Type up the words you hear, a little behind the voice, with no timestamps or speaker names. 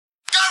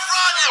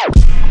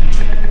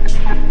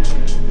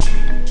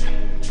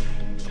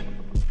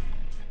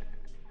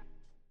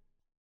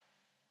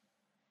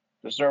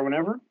to start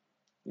whenever?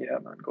 Yeah,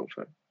 man, go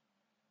for it.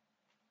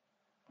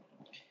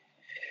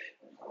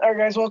 All right,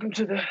 guys, welcome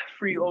to the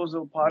Free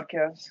Özil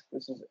podcast.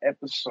 This is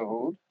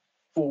episode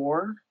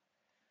 4.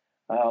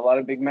 A lot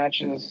of big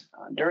matches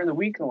during the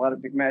week, and a lot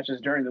of big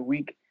matches during the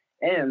week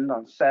and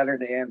on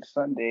Saturday and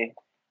Sunday.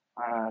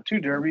 2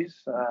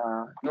 derbies,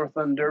 North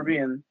London Derby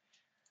and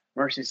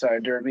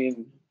Merseyside Derby,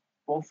 and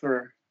both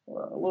were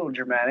a little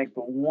dramatic,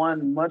 but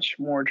one much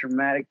more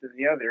dramatic than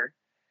the other.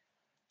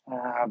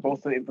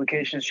 Both the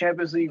implications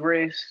Champions League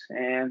race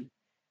and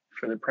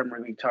for the Premier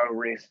League title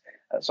race.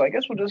 So I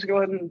guess we'll just go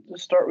ahead and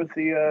just start with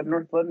the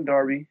North London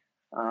Derby.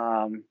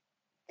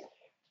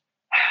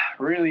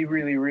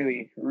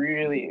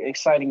 Really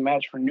exciting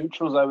match for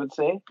neutrals, I would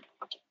say.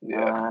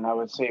 Yeah. And I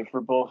would say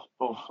for both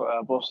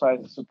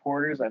sides of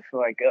supporters, I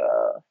feel like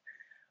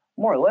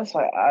more or less,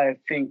 I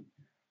think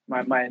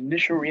my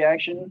initial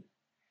reaction,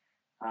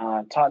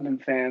 Tottenham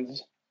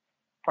fans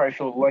probably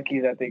feel lucky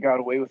that they got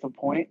away with a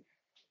point.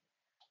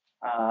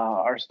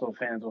 Arsenal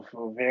fans will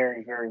feel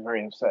very, very,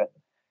 very upset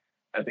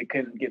that they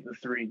couldn't get the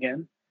 3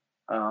 again.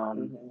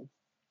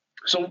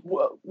 So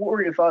what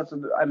were your thoughts?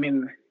 I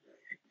mean,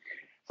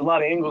 it's a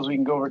lot of angles we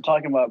can go over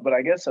talking about, but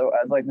I guess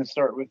I'd like to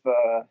start with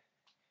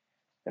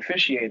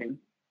officiating.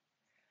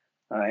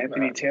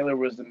 Anthony Taylor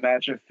was the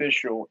match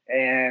official,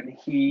 and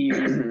he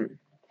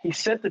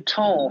set the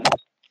tone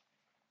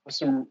with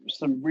some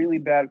really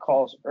bad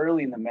calls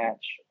early in the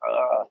match.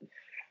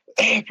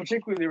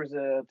 Particularly, there was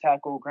a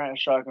tackle Granit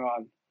Xhaka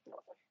on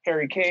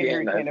Harry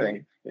Kane.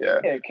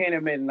 Kane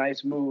had made a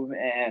nice move,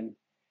 and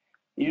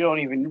you don't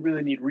even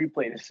really need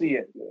replay to see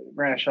it.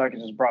 Granit Xhaka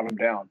just brought him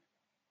down.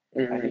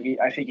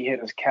 I think he hit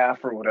his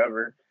calf or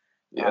whatever.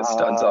 Yeah,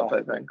 studs up,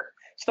 I think.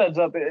 Studs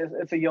up.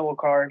 It's a yellow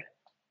card.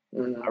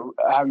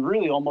 I'm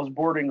really almost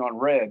bordering on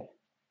red.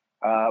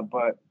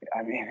 But,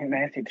 I mean,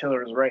 Anthony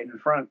Taylor was right in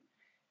front,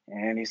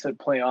 and he said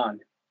play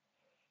on.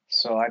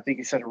 So I think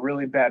he set a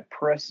really bad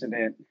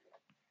precedent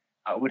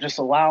with just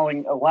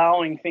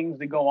allowing things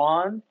to go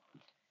on.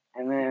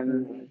 And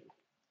then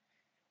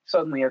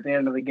suddenly at the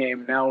end of the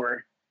game, now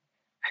we're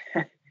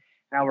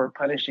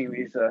punishing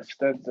these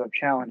studs up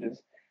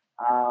challenges.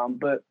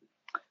 But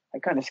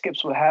that kind of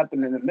skips what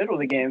happened in the middle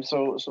of the game.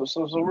 So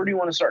where do you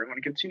want to start? You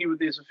want to continue with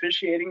this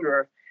officiating,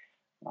 or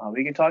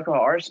we can talk about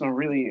Arsenal?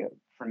 Really,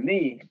 for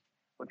me,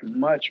 looked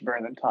much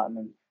better than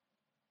Tottenham.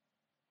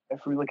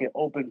 If we look at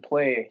open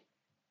play,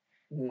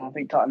 I don't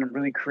think Tottenham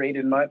really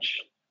created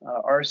much.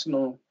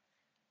 Arsenal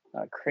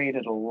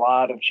created a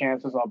lot of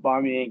chances.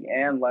 Aubameyang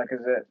and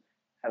Lacazette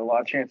had a lot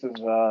of chances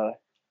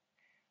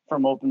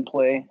from open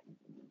play.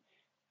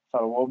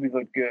 Thought Iwobi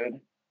looked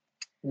good.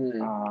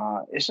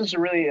 It's just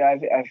really,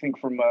 I think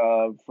from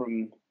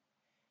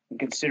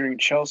considering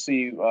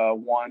Chelsea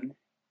won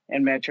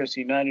and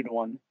Manchester United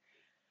won,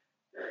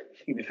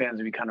 I think the fans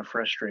would be kind of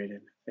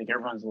frustrated. I think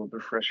everyone's a little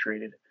bit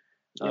frustrated.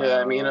 Yeah,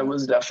 I mean, it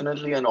was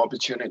definitely an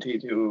opportunity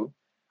to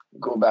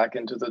go back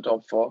into the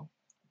top 4.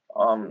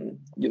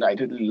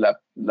 United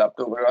leapt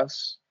over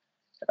us,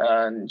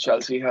 and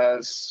Chelsea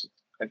has,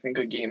 I think,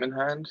 a game in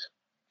hand.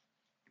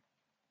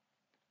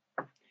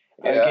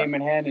 A game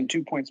in hand and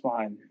 2 points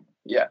behind.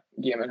 Yeah,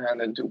 game in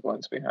hand and 2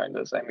 points behind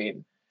us. I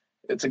mean,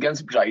 it's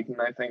against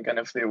Brighton, I think, and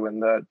if they win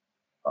that,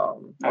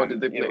 or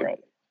did they play? Yeah,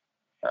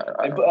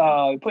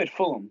 right. They played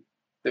Fulham.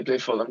 They play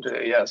Fulham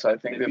today, yeah. So I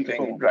think they're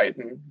playing Fulham.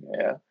 Brighton.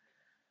 Yeah.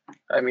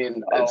 I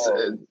mean,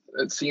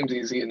 it seems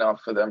easy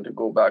enough for them to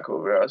go back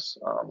over us.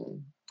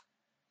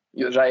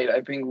 You're right.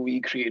 I think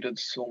we created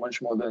so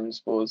much more than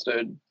Spurs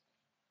did,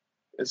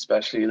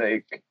 especially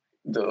like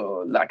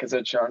the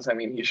Lacazette chance. I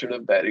mean, he should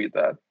have buried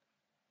that.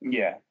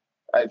 Yeah.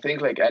 I think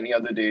like any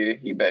other day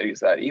he buries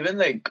that. Even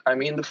like, I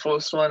mean, the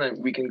first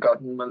one, we can cut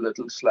him a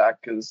little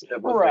slack because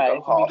it was like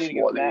a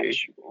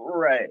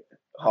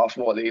half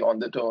volley on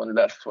the turn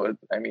left foot.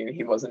 I mean,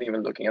 he wasn't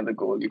even looking at the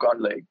goal. You can't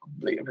like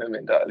blame him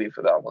entirely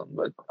for that one.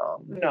 But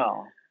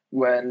no.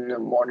 When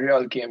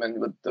Montreal came in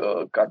with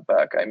the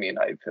cutback, I mean,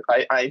 I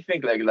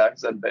think like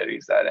Lacazette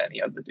buries that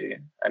any other day.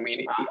 I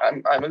mean,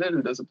 I'm a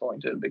little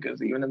disappointed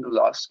because even in the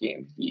last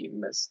game he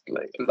missed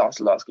like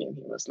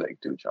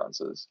 2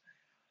 chances.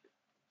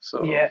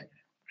 So yeah,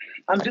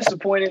 I'm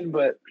disappointed,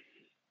 but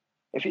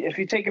if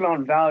you take it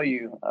on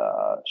value,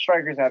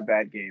 strikers have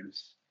bad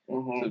games.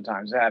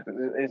 Sometimes it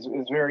happens. It's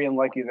very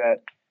unlucky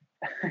that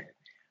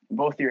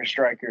both your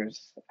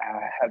strikers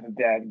have a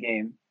bad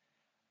game.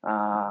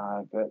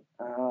 But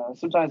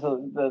sometimes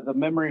the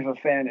memory of a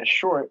fan is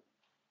short,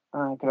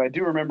 because I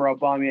do remember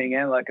Aubameyang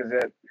and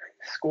Lacazette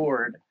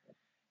scored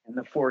in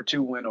the 4-2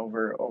 win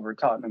over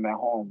Tottenham at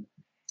home.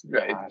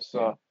 Right.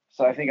 So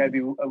I think I'd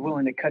be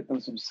willing to cut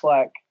them some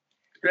slack.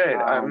 Right.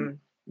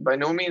 By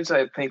no means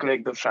I think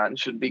like the fans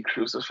should be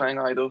crucifying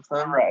either of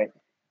them. Right.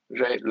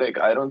 Like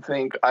I don't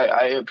think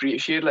I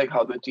appreciate like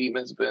how the team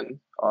has been.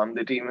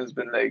 The team has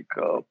been like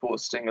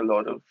posting a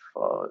lot of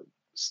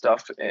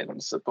stuff in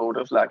support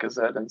of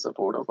Lacazette and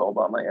support of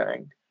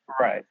Aubameyang.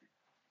 Right.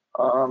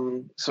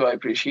 So I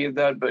appreciate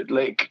that, but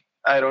like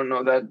I don't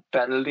know, that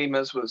penalty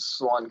miss was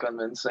so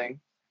unconvincing.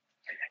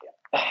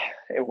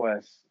 It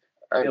was.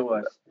 I, It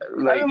was.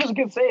 like, it was a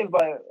good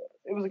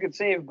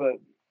save, but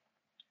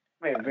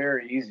made it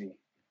very easy.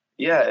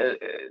 yeah,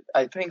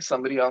 I think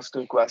somebody asked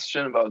a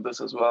question about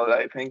this as well.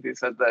 I think they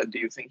said that, do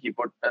you think he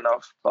put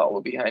enough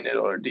power behind it,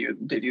 or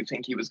did you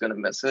think he was going to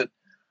miss it?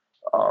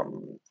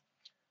 Um,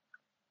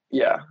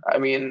 yeah, I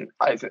mean,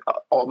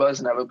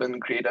 Auba's never been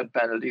great at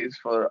penalties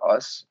for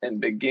us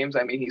in big games.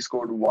 I mean, he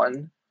scored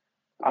one.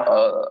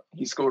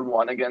 He scored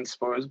one against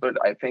Spurs,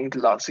 but I think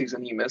last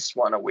season he missed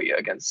one away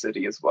against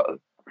City as well.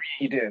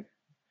 He did.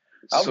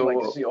 I would like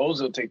to So, see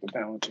Ozil take the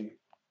penalty.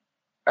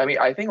 I mean,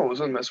 I think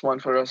Ozil missed one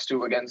for us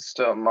too against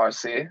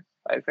Marseille,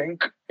 I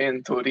think,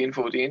 in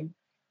 13-14.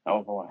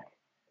 Oh boy.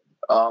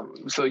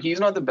 So he's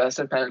not the best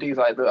at penalties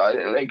either.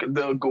 Like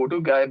the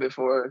go-to guy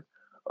before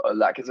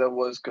Lacazette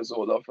was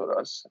Cazorla for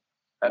us,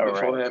 and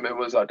before him it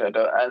was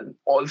Arteta. And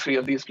all three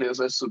of these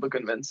players are super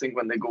convincing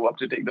when they go up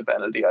to take the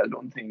penalty. I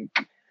don't think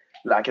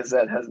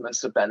Lacazette has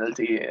missed a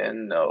penalty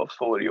in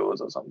 4 years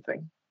or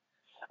something.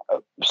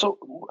 So,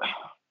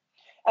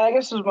 and I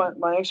guess this is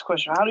my next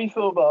question. How do you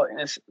feel about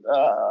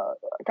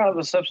kind of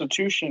a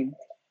substitution?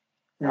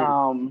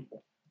 Or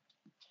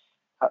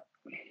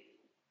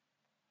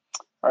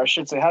I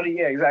should say, how do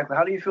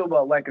you feel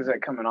about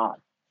Lacazette coming on?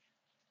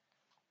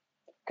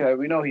 Because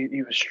we know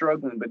he was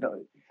struggling, but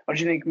don't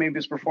you think maybe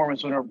his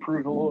performance would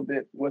improve a little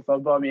bit with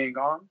Aubameyang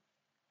gone?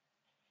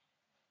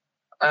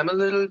 I'm a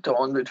little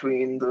torn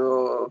between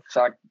the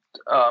fact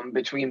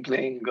between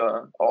playing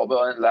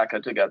Auba and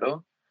Laka together,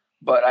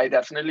 but I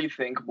definitely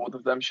think both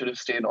of them should have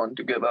stayed on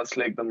to give us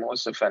like the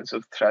most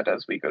offensive threat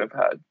as we could have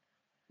had.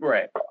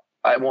 Right.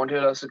 I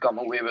wanted us to come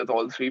away with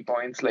all 3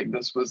 points. Like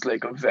this was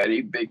like a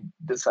very big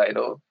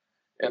decider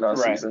in our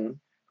season.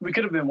 We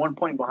could have been 1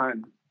 point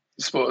behind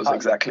Spurs,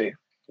 exactly.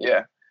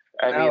 Yeah.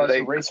 I mean, it's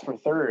a race for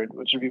third,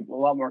 which would be a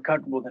lot more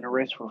comfortable than a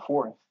race for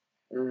fourth.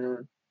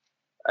 Mm-hmm.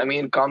 I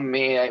mean, come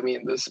May, I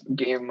mean, this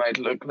game might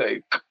look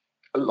like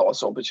a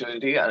lost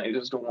opportunity, and I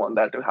just don't want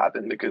that to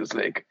happen because,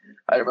 like,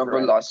 I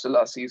remember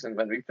last season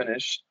when we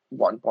finished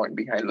 1 point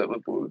behind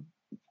Liverpool.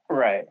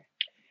 Right.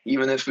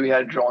 Even if we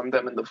had drawn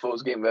them in the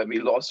first game where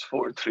we lost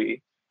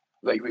 4-3,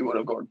 like, we would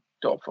have got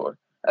top 4.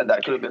 And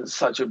that could have been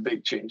such a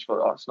big change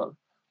for Arsenal.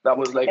 That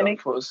was like our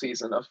first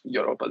season of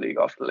Europa League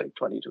after like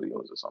 22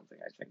 years or something,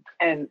 I think.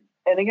 And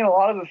again, a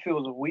lot of it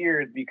feels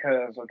weird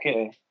because,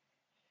 okay,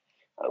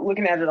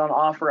 looking at it on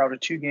offer out of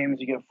 2 games,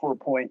 you get 4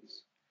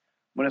 points.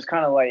 But it's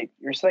kind of like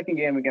your second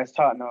game against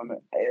Tottenham,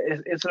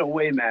 it's an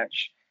away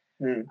match,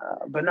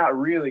 but not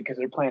really because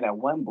they're playing at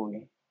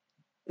Wembley.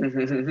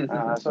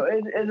 So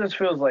it just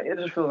feels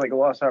like a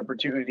lost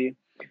opportunity.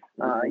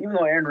 Even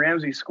though Aaron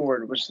Ramsey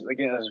scored, which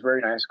again is a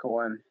very nice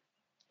goal, and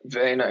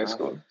very nice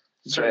goal.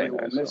 Certainly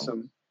will miss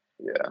him.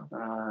 Yeah,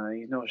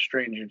 he's no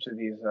stranger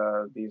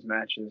to these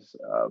matches.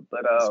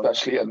 But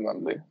especially at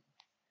Wembley.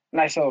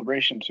 Nice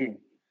celebration too.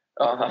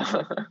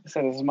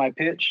 So this is my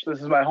pitch.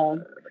 This is my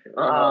home.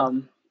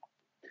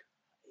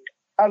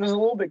 I was a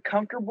little bit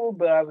comfortable,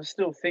 but I was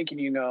still thinking,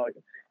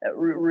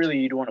 really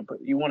you want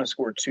to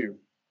score 2,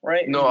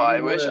 right? No, I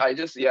agree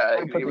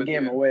put the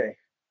game away.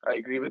 I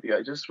agree with you.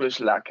 I just wish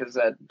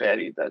Lacazette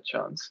buried that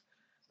chance.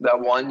 That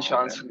one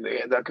chance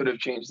that could have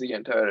changed the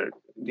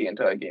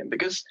entire game.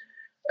 Because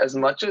as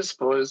much as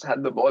Spurs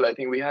had the ball, I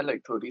think we had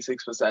like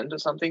 36% or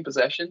something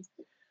possession.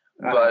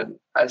 But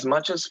as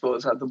much as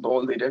Spurs had the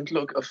ball, they didn't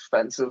look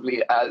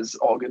offensively as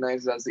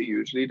organized as they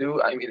usually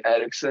do. I mean,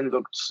 Eriksen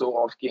looked so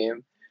off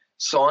game.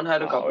 Son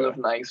had a couple of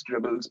nice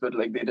dribbles, but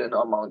like they didn't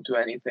amount to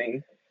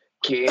anything.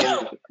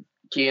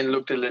 Kane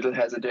looked a little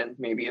hesitant.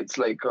 Maybe it's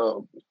like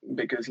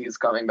because he's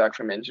coming back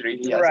from injury.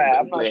 He hasn't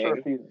been playing.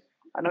 Not sure if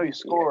I know he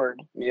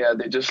scored. Yeah,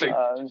 they just like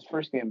his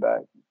first game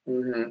back.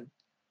 Mm-hmm.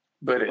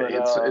 But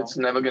it's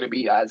never going to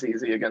be as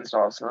easy against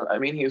Arsenal. I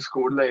mean, he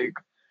scored like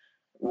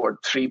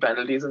 3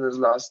 penalties in his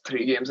last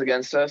 3 games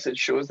against us. It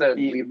shows that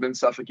we've been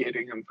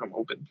suffocating him from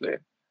open play.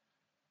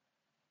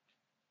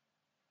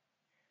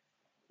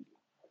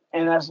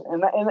 And that's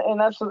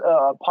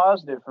a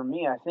positive for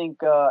me. I think,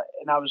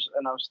 and I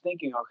was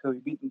thinking, okay,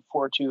 we beat them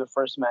 4-2 the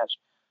first match.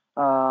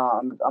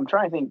 I'm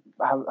trying to think,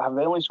 have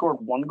they only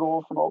scored 1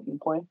 goal from open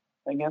play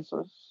against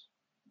us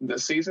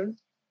this season?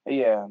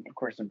 Yeah, of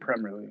course in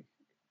Premier League.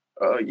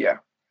 Yeah.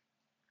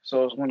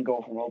 So it was 1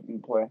 goal from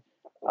open play.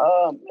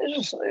 It's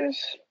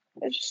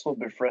just a little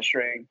bit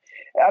frustrating.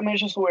 I mean,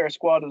 it's just the way our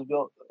squad is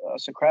built.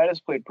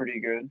 Socrates played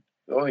pretty good.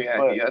 Oh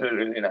yeah, he had a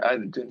really nice.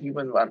 Didn't he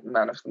win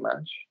man of the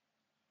match?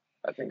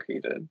 I think he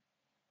did.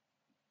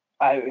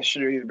 I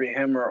should either be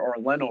him or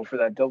Leno for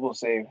that double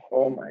save.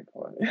 Oh my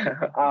god!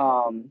 Yeah.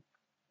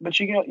 But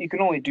you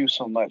can only do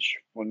so much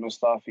when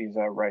Mustafi's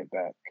at right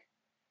back.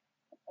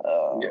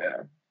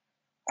 Yeah.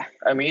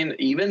 I mean,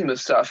 even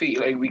Mustafi,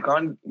 like we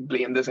can't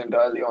blame this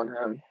entirely on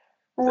him.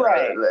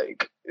 Right.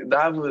 Like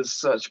that was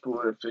such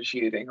poor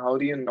officiating. How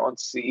do you not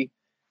see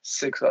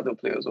 6 other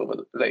players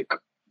over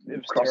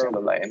crossing the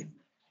line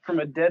from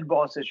a dead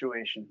ball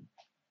situation?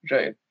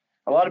 Right.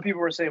 A lot of people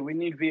were saying we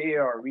need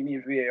VAR,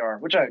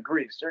 which I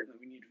agree. Certainly,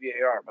 we need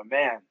VAR, but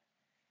man,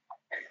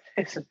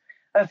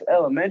 that's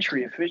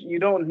elementary. You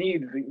don't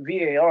need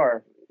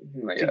VAR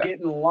to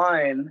get in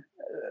line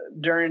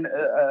during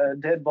a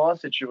dead ball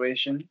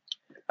situation.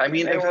 I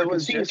mean, if it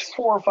was just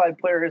 4 or 5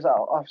 players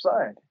out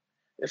offside.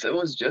 If it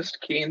was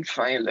just Kane,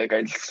 fine. Like,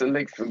 I'd still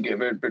like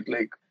forgive it, but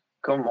like,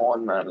 come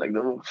on, man. Like,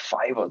 there were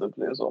 5 other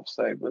players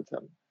offside with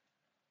him.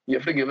 You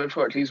have to give it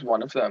for at least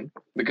one of them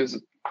because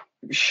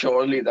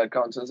surely that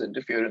counts as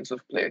interference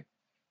of play.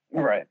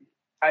 Right.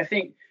 I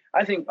think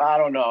I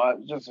don't know.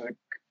 Just a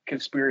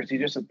conspiracy,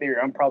 just a theory.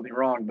 I'm probably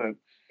wrong, but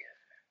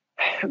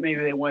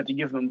maybe they wanted to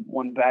give them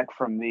one back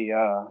from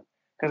the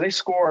because they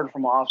scored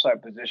from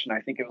offside position.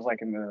 I think it was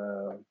like in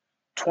the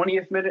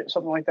 20th minute,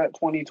 something like that,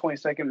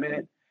 22nd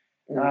minute.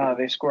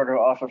 They scored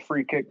off a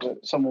free kick,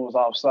 but someone was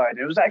offside.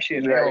 It was actually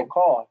a narrow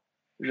call.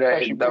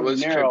 Right, that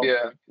was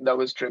Trippier. That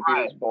was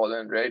Trippier's ball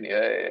in, right? Yeah.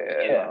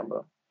 I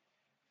remember.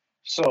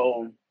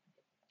 So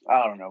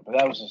I don't know, but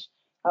that was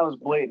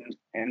blatant,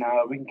 and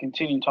we can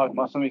continue talking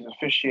about some of these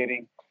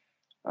officiating.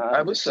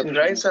 I was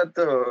surprised at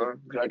the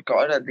red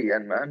card at the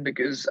end, man,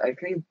 because I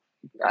think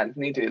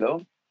Anthony Taylor,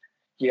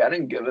 he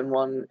hadn't given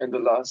one in the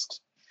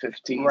last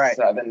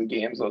 57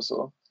 games or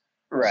so.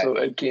 Right. So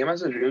it came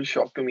as a real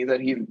shock to me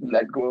that he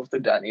let go of the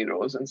Danny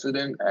Rose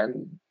incident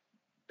and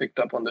picked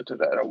up on the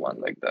Torreira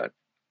one like that.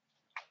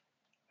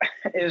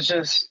 It's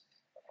just,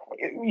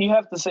 you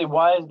have to say,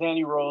 why is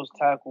Danny Rose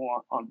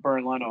tackle on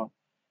Bernd Leno,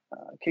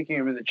 kicking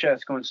him in the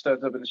chest, going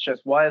studs up in his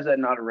chest? Why is that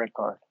not a red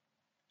card?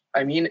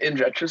 I mean, in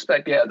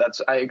retrospect, yeah,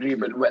 I agree.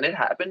 But when it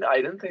happened, I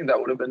didn't think that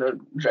would have been a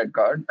red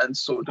card. And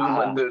so too,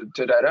 when the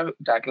Torreira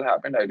tackle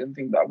happened, I didn't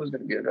think that was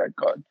going to be a red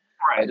card.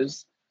 Right.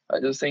 I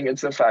just think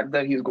it's the fact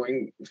that he's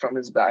going from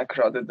his back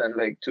rather than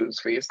like to his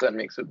face that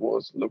makes it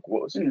look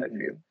worse. I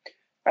feel.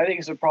 I think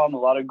it's a problem. A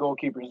lot of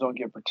goalkeepers don't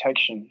get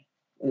protection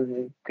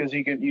because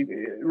you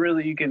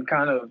can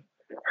kind of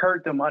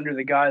hurt them under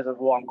the guise of,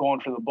 well, I'm going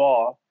for the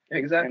ball.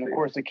 Exactly. And of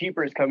course the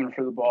keeper is coming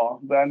for the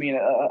ball. But I mean,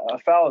 a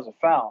foul is a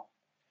foul.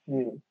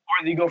 Whether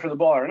you go for the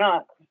ball or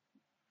not,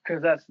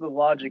 because that's the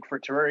logic for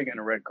Torreira getting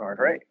a red card,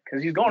 right?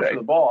 Because he's going for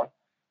the ball.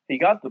 He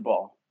got the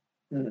ball.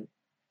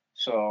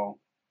 So.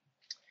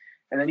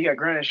 And then you got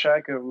Granit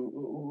Xhaka,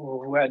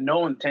 who had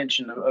no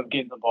intention of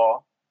getting the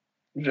ball.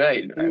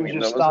 Right. I mean,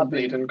 that was a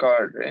blatant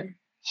card, right?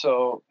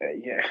 So,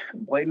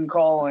 blatant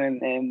call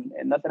and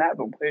nothing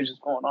happened. Players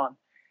just going on.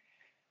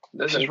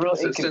 There's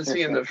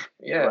inconsistency in the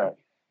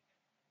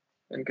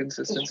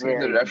inconsistency in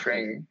the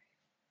refereeing.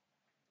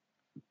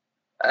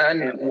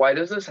 And why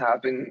does this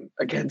happen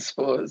against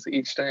Spurs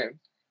each time?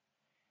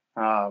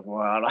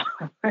 Well,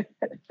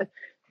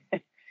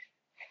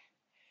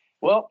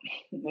 well,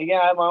 again,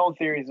 I have my own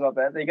theories about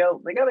that. They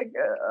got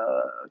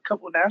a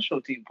couple of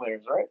national team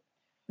players, right?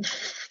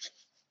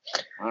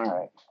 All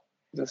right.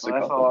 That's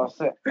all I'll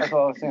say. That's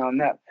all I'll say on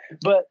that.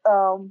 But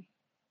and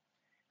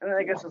then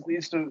I guess this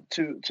leads to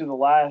the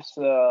last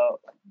the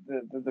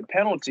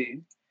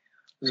penalty.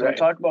 So I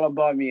talked about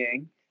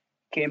Aubameyang,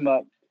 came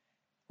up,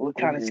 looked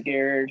kind of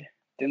scared,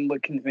 didn't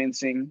look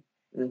convincing,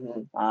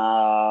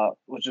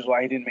 which is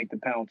why he didn't make the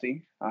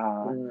penalty.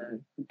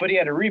 But he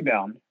had a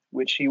rebound,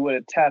 which he would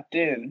have tapped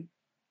in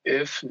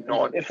if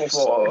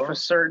a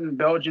certain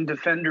Belgian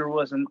defender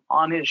wasn't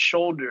on his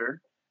shoulder.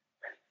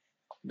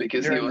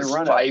 Because he was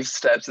 5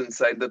 steps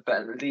inside the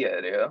penalty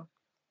area.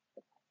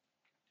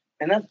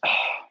 And that's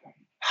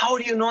how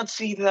do you not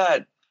see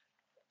that?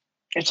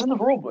 It's in the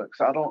rule books.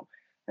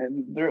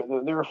 And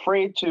they're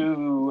afraid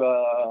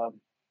to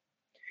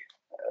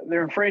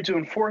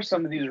enforce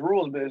some of these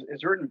rules, but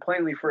it's written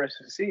plainly for us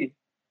to see.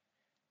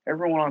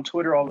 Everyone on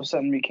Twitter all of a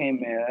sudden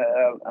became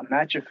a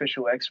match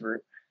official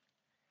expert.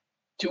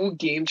 2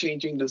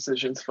 game-changing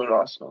decisions for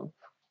Arsenal.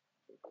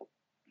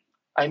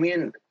 I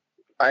mean,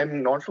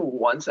 I'm not for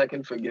 1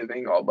 second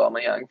forgiving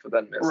Aubameyang for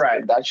that miss.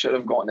 Right. That should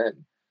have gone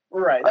in.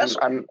 Right.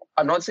 I'm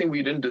not saying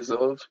we didn't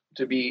deserve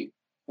to be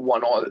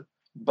 1-1,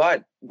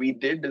 but we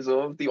did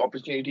deserve the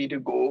opportunity to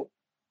go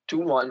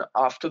 2-1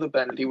 after the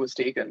penalty was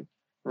taken.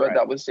 But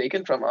that was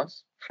taken from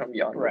us, from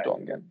Jan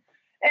Vertonghen.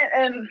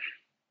 And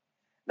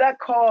that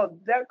call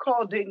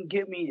didn't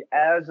get me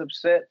as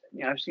upset.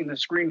 You know, I've seen the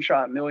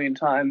screenshot a million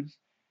times.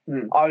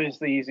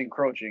 Obviously, he's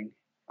encroaching.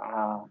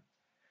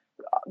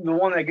 The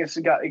one that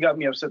got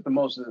me upset the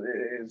most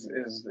is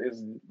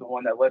the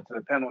one that led to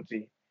the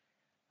penalty.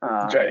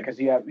 Because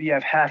you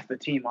have half the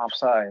team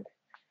offside.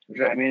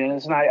 Right. I mean,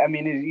 it's not. I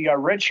mean, you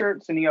got red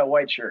shirts and you got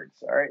white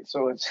shirts. All right,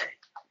 so it's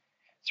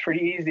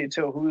pretty easy to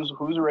tell who's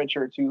a red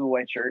shirt, who's a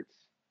white shirt.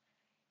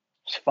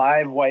 There's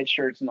 5 white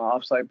shirts in the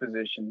offside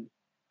position.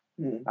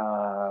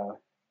 You're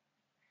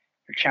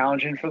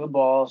challenging for the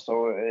ball,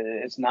 so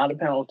it's not a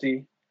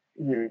penalty.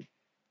 It's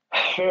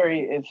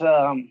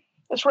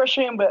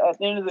frustrating, but at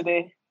the end of the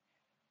day,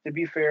 to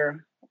be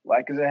fair,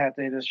 like as I have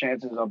to hit his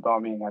chances,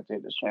 Aubameyang have to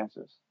hit his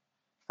chances.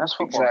 That's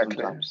football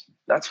sometimes.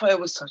 That's why it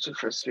was such a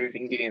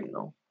frustrating game,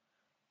 though.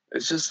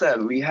 It's just that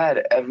we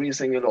had every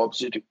single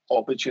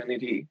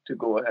opportunity to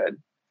go ahead.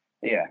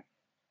 Yeah,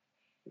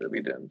 but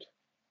we didn't.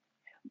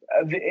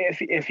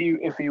 If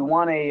you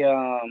want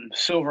a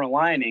silver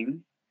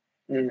lining,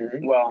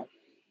 well,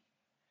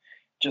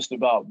 just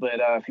about. But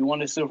if you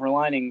want a silver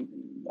lining,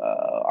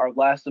 our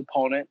last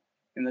opponent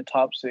in the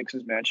top 6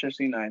 is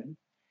Manchester United.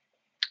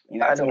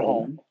 And that's at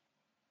home.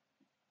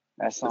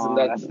 That's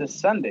this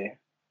Sunday.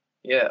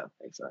 Yeah,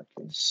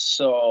 exactly.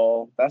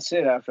 So that's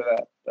it after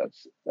that.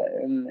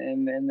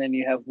 And then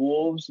you have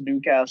Wolves,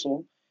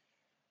 Newcastle,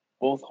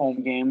 both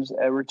home games.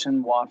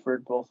 Everton,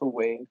 Watford, both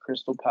away.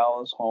 Crystal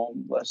Palace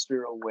home.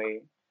 Leicester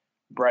away.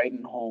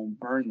 Brighton home.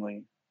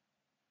 Burnley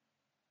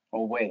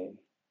away.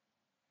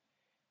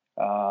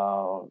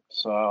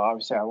 So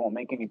obviously I won't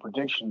make any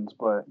predictions,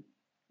 but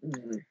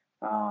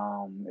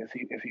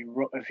if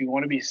you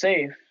want to be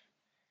safe,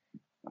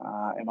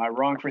 am I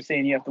wrong for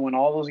saying you have to win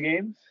all those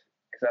games?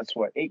 Because that's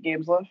what, 8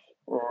 games left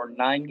or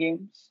 9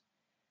 games?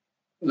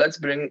 Let's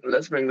bring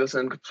this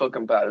in for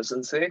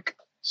comparison's sake.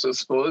 So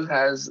Spurs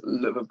has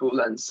Liverpool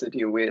and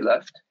City away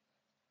left.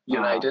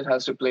 United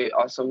has to play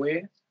us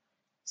away,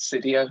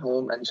 City at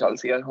home, and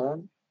Chelsea at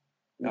home.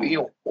 We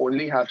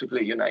only have to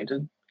play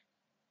United,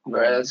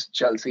 whereas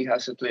Chelsea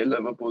has to play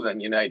Liverpool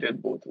and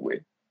United both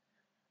away.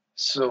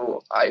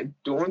 So I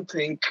don't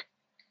think,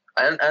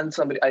 and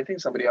I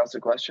think somebody asked a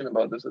question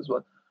about this as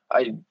well.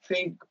 I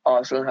think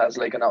Arsenal has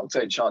like an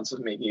outside chance of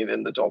making it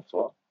in the top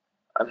 4.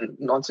 I'm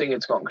not saying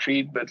it's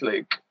concrete, but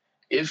like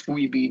if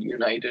we beat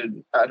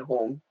United at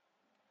home,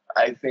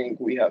 I think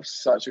we have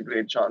such a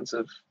great chance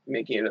of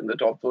making it in the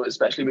top 4,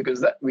 especially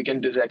because that we can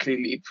directly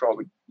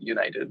leapfrog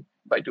United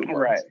by 2 points.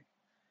 Right.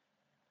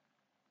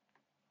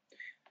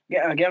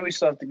 Yeah. Again, we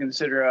still have to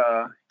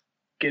consider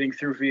getting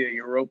through via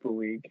Europa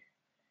League.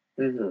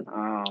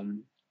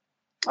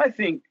 I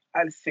think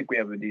we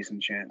have a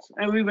decent chance,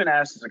 and we've been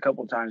asked this a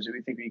couple of times. Do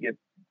we think we get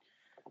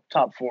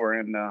top 4?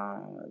 And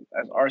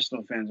as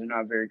Arsenal fans, we're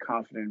not very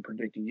confident in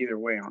predicting either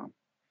way on.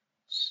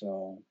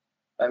 So,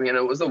 I mean,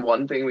 it was the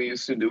one thing we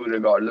used to do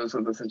regardless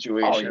of the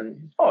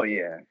situation. Oh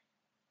yeah.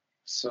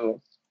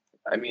 So,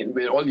 I mean,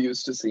 we're all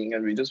used to seeing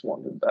it. We just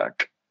want it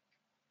back.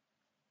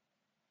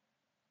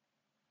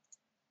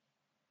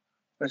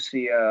 Let's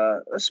see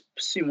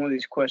one of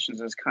these questions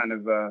that's kind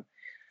of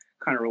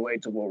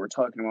relate to what we're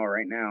talking about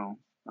right now.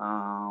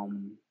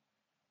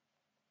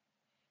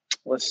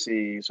 Let's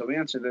see. So we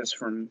answered this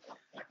from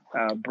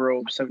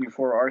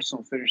Brobe74.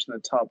 Arsenal finished in the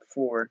top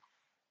 4.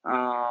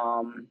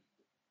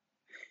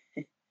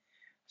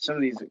 Some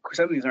of these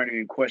aren't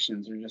even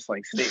questions; they're just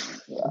like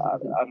statements. I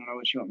don't know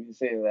what you want me to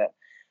say to that.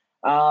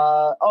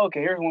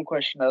 Okay, here's one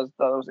question I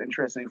thought was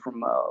interesting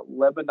from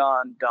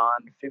Lebanon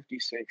Don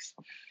 56.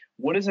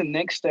 What is the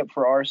next step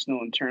for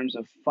Arsenal in terms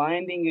of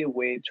finding a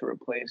way to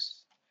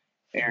replace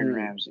Aaron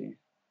Ramsey?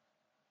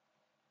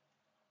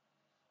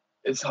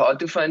 It's hard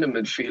to find a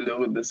midfielder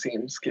with the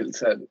same skill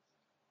set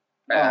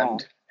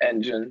and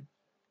engine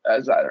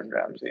as Aaron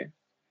Ramsey.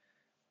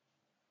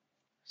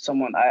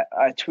 Someone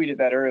I tweeted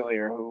that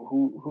earlier.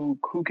 Who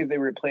could they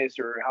replace,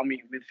 or how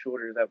many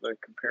midfielders have a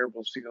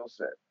comparable skill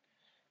set?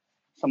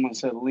 Someone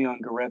said Leon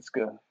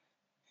Goretzka.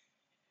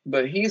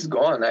 But he's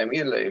gone. I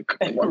mean, like,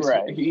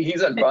 right.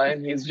 He's at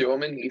Bayern. He's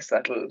German. He's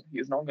settled.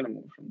 He's not going to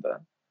move from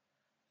there.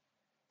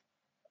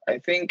 I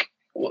think.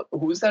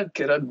 Who's that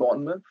kid at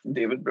Bournemouth?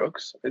 David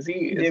Brooks.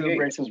 David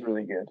Brooks is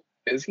really good.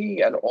 Is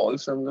he at all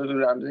similar to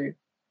Ramsey?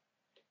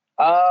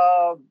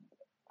 I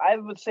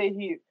would say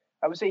he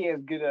has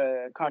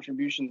good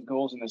contributions,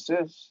 goals, and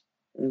assists.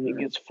 He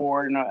gets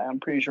forward, and I'm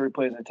pretty sure he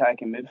plays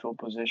attacking midfield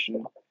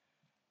position.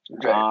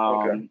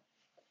 Okay.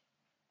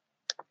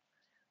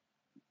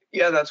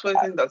 Yeah, that's why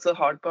I think that's the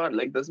hard part.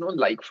 Like, there's no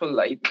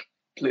like-for-like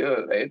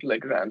player, right?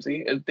 Like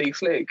Ramsey. It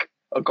takes, like,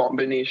 a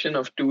combination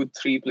of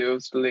 2-3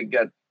 players to, like,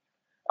 get...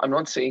 I'm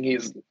not saying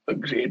he's a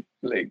great,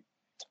 like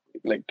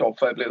top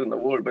 5 player in the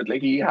world, but,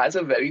 like, he has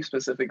a very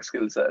specific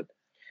skill set.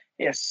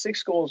 Yeah,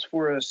 6 goals,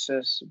 4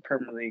 assists,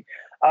 Premier League.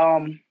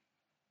 I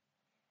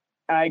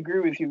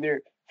agree with you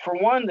there. For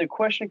one, the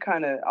question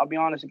kind of, I'll be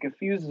honest, it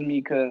confuses me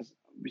because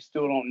we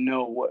still don't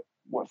know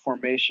what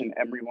formation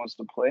Emery wants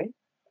to play.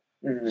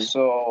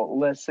 So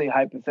let's say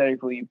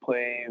hypothetically you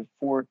play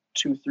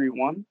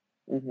 4-2-3-1.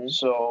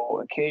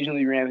 So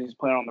occasionally Ramsey's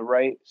playing on the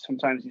right.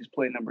 Sometimes he's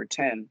playing number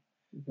 10,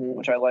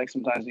 which I like.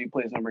 Sometimes he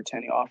plays number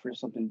 10. He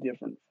offers something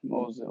different from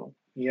Özil.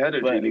 He had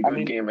a really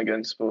good game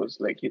against Spurs.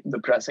 Like the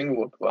pressing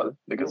worked well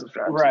because of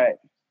Ramsey. Right.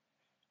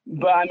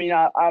 But I mean,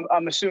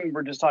 I'm assuming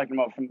we're just talking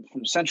about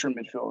from central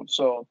midfield.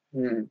 So,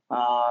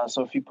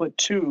 so if you put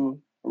 2,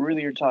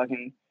 really you're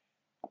talking.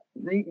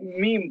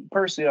 Me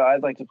personally,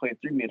 I'd like to play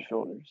 3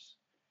 midfielders.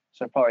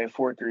 So probably a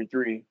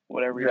 4-3-3,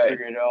 whatever you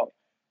figure it out.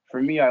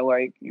 For me, I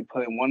like you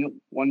play one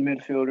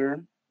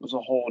midfielder as a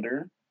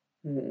holder,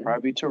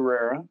 probably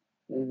Torreira.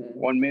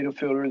 One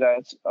midfielder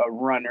that's a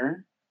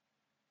runner.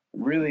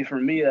 Really, for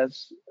me,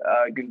 that's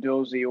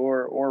Guendouzi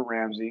or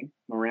Ramsey.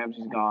 When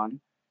Ramsey's gone.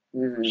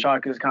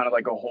 Shaka is kind of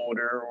like a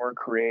holder or a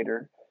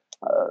creator.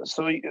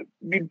 So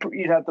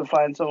you'd have to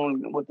find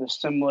someone with a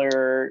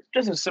similar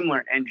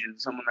engine,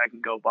 someone that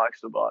can go box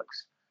to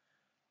box.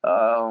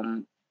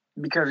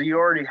 Because you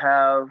already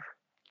have,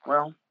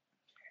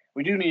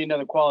 we do need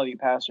another quality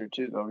passer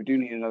too, though. We do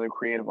need another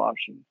creative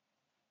option.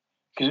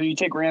 Because when you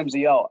take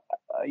Ramsey out,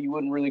 you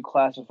wouldn't really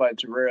classify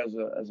Torreira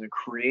as a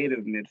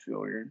creative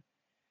midfielder.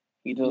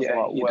 He does a Yeah,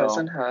 lot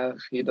well.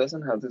 he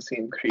doesn't have the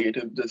same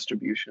creative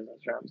distribution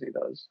as Ramsey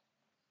does.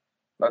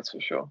 That's for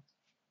sure.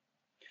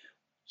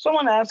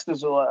 Someone asked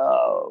us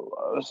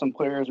some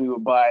players we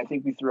would buy. I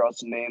think we threw out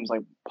some names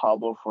like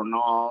Pablo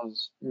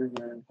Fornals.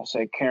 Mm-hmm. I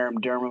say Karim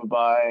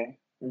Dermabai.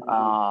 Mm-hmm.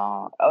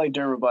 I like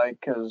Dermabai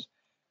because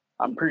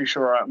I'm pretty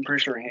sure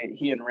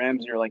he and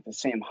Ramsey are like the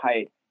same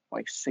height,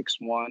 like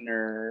 6'1"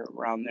 or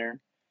around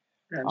there.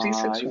 Ramsey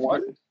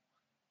 6'1"?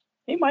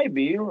 He might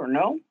be, or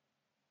no?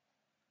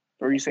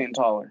 Or are you saying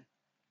taller?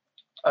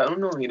 I don't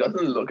know. He doesn't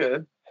look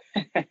it.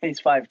 He's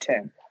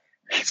 5'10".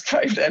 He's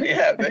 5'10".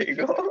 Yeah, there you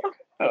go.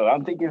 Oh,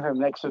 I'm thinking of him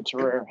next to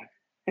Torreira.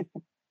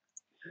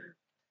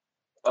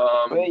 But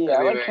yeah,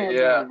 I like Karim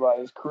Dermabai.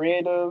 He's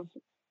creative.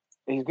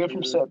 He's good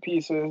from set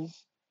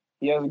pieces.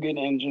 He has a good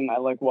engine. I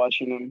like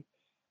watching him.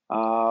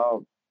 I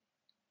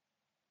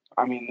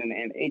mean,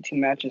 in 18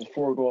 matches,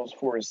 4 goals,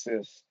 4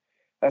 assists.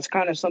 That's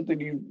kind of something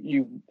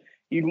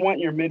you'd want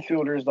your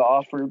midfielders to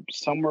offer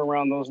somewhere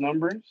around those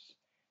numbers,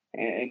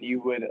 and you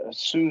would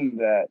assume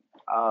that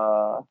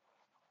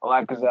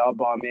Lacazette,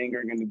 Aubameyang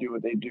are going to do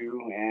what they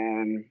do,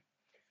 and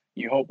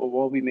you hope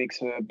Iwobi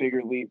makes a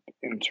bigger leap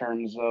in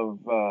terms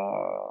of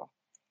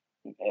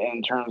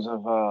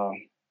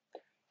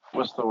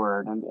what's the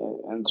word,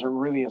 and to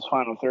really his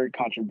final third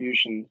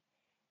contribution.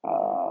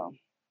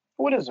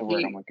 What is the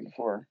word I'm looking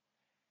for?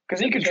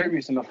 Because he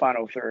contributes in the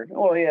final third.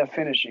 Oh yeah,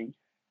 finishing,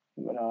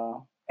 but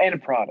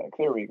and product.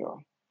 There we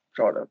go.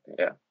 Product,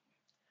 yeah.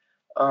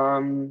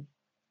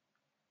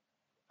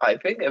 I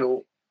think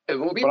Iwobi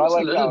was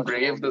a little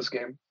brave this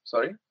game.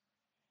 Sorry.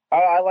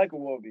 I like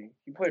Iwobi.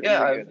 He played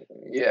really good.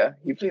 Yeah,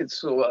 he played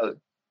so well.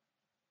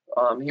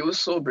 He was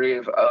so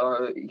brave.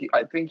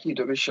 I think he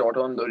took a shot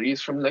on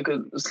Lloris from like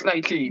a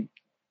slightly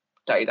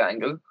tight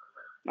angle.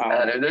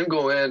 And it didn't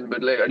go in,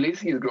 but like at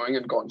least he's growing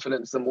in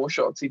confidence. The more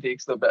shots he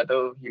takes, the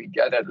better he'll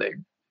get at like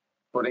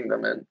putting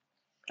them in.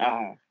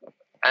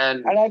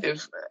 And I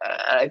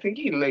think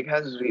he like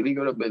has really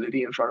good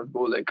ability in front of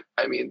goal. Like,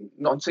 I mean,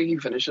 not saying he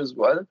finishes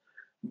well,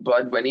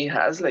 but when he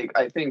has like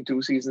I think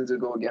 2 seasons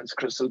ago against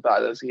Crystal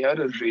Palace, he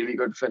had a really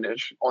good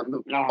finish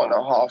on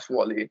a half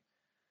volley,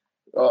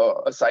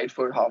 a side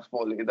foot half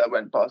volley that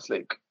went past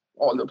like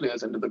all the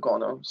players into the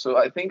corner. So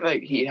I think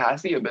like he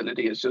has the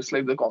ability. It's just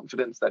like the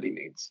confidence that he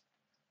needs.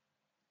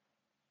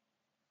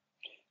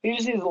 He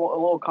just needs a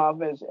little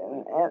confidence,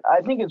 and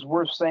I think it's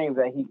worth saying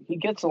that he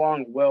gets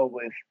along well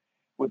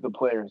with the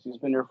players. He's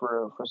been there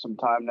for some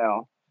time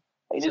now.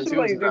 He just seems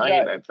like a good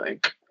 9, guy. I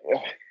think.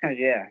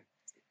 Yeah.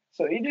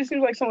 So he just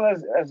seems like someone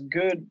that's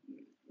good,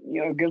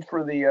 good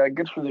for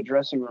the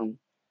dressing room.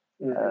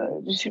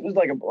 It just seems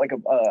like a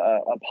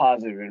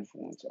positive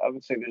influence. I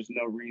would say there's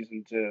no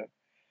reason to.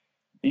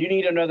 You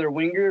need another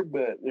winger,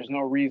 but there's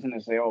no reason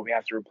to say, oh, we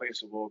have to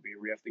replace Iwobi, or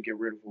we have to get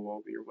rid of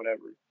Iwobi, or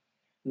whatever.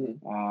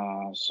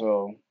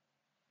 So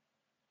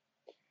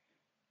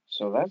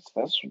that's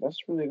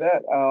really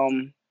that.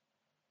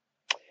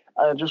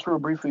 Just real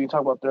briefly, you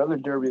talk about the other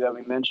derby that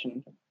we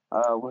mentioned,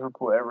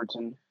 Liverpool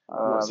Everton.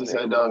 Watch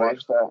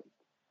that.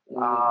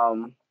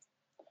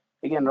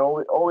 Again, it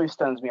always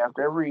stuns me.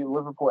 After every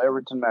Liverpool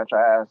Everton match,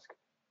 I ask,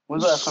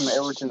 when's the last time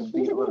Everton's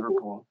beat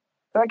Liverpool?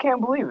 I can't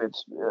believe it.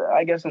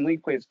 I guess in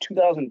league play it's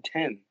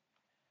 2010.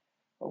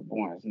 Oh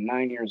boy, it's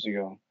 9 years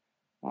ago.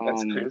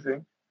 That's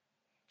crazy.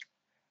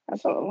 A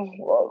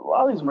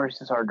lot of these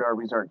Merseyside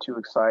derbies aren't too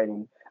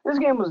exciting. This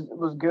game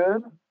was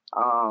good.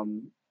 I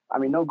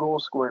mean, no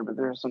goals scored, but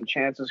there were some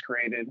chances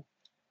created.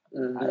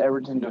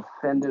 Everton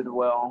defended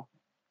well.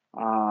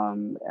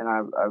 And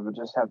I would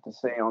just have to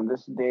say on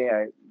this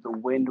day, the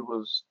wind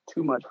was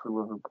too much for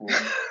Liverpool.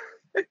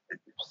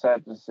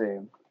 Sad to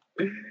say.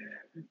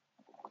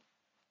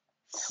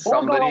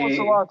 What's going on with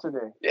Salah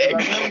today?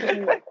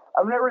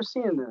 I've never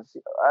seen this.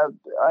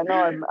 I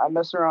know I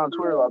mess around on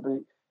Twitter a lot, but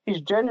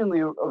he's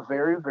genuinely a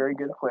very, very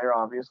good player,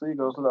 obviously. It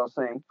goes without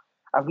saying.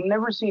 I've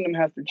never seen him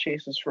have to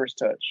chase his first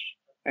touch.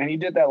 And he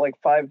did that like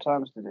 5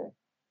 times today.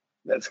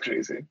 That's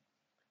crazy.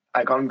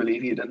 I can't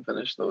believe he didn't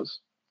finish those.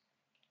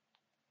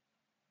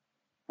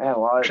 Yeah,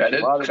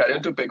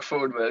 credit to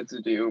Pickford where it's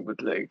due,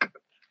 but like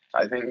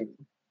I think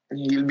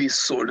he'll be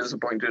so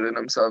disappointed in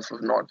himself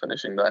of not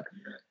finishing that.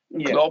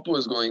 Yeah. Klopp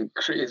was going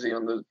crazy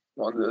on the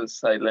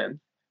sideline.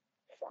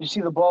 You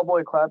see the ball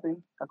boy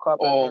clapping?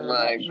 Oh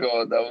my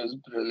god, that was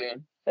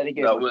brilliant. That he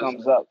gave a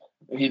thumbs up.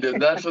 He did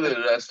that for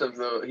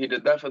he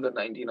did that for the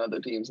 19 other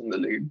teams in the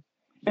league.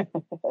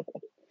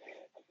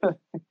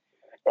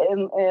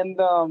 and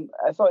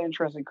I saw an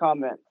interesting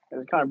comment.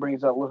 It kind of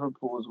brings out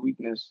Liverpool's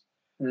weakness.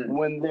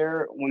 When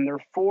their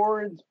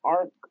forwards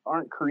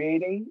aren't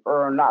creating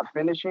or are not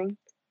finishing,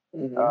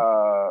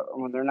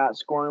 when they're not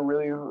scoring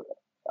really,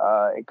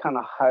 it kind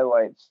of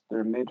highlights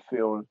their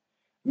midfield.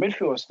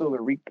 Midfield is still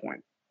their weak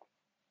point.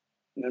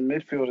 Their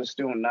midfield is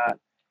still not.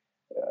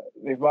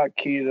 They brought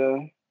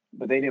Keita,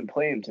 but they didn't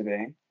play him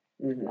today.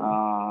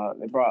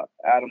 They brought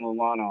Adam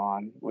Lallana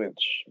on,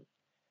 which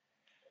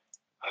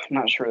I'm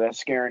not sure that's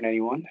scaring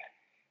anyone.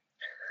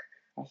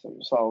 I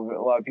saw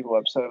a lot of people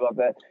upset about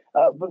that.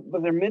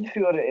 But their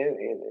midfield,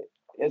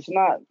 it's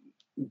not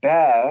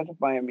bad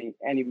by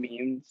any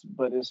means,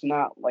 but it's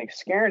not like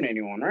scaring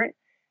anyone, right?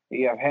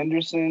 You have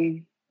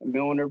Henderson,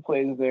 Milner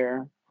plays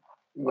there.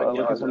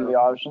 Look at some of the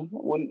options.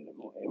 One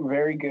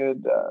very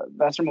good.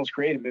 That's their most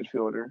creative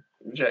midfielder.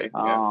 Right.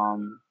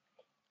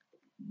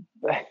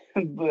 Yeah.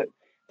 But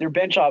their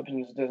bench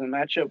options doesn't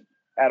match up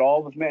at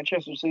all with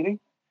Manchester City.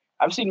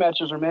 I've seen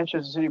matches where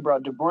Manchester City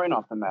brought De Bruyne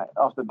off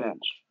the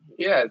bench.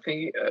 Yeah, I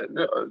think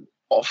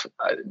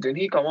didn't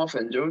he come off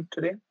injured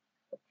today?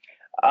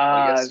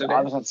 Yesterday?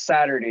 I was on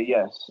Saturday.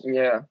 Yes.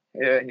 Yeah,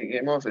 he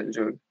came off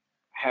injured.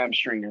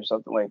 Hamstring or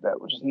something like that,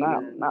 which is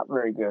not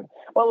very good.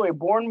 By the way,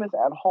 Bournemouth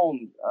at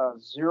home,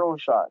 0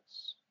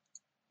 shots.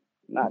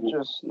 Not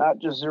just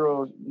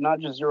zero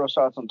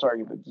shots on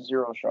target, but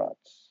 0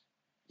 shots.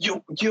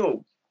 Yo,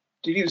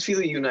 did you see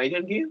the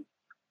United game?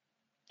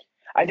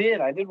 I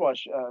did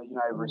watch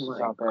United versus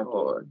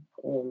Southampton.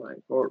 Oh my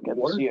god! Get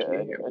to see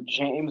a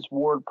James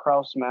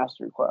Ward-Prowse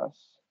masterclass.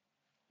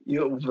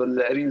 Yo,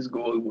 Valeri's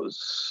goal was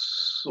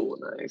so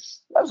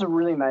nice. That was a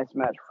really nice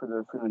match for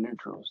the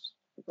neutrals.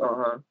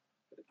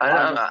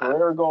 And the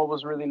Ferrer goal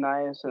was really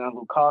nice, and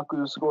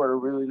Lukaku scored a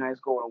really nice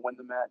goal to win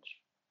the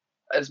match.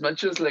 As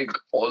much as like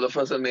all of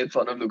us have made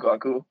fun of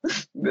Lukaku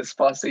this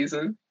past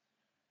season,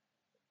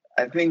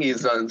 I think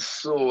he's done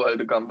so well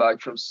to come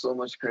back from so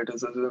much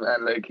criticism,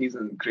 and like he's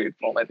in great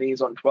form. I think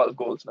he's on 12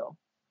 goals now.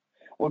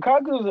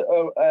 Lukaku's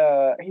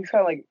he's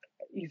kind of like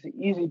he's an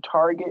easy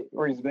target,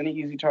 or he's been an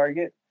easy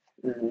target.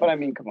 Mm-hmm. But I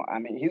mean, come on, I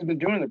mean he's been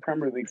doing the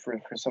Premier League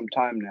for some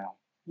time now.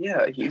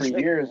 Yeah, he's for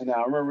years now.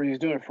 I remember he's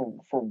doing it for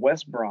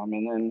West Brom,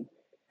 and then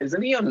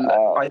isn't he on?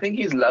 I think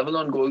he's level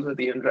on goals with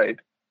Ian Wright.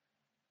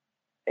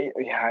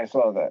 Yeah, I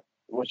saw that.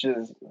 Which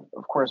is,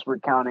 of course, we're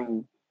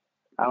counting.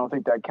 I don't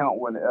think that count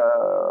what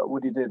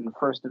he did in the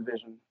first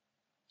division.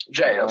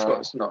 Right, of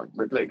course not.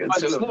 But like, it's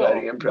still a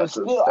very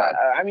impressive stat.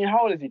 I mean,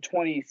 how old is he?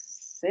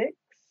 26.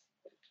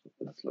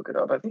 Let's look it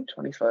up. I think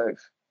 25.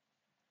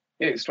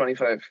 Yeah, he's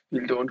 25.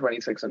 He'll turn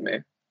 26 in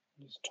May.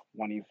 He's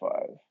 25.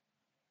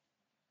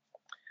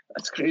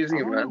 That's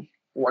crazy, man.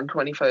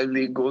 125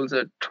 league goals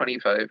at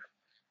 25.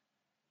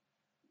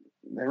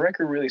 The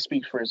record really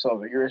speaks for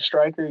itself. If you're a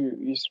striker,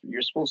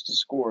 you're supposed to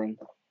score, and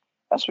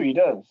that's what he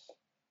does.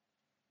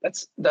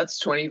 That's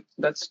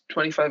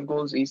 25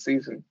 goals each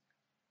season,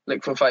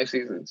 like for 5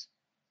 seasons.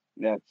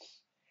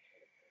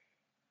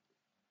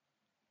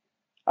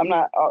 I'm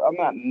not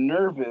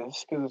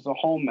nervous because it's a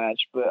home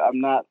match, but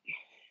I'm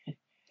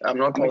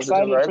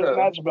excited for the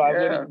match, but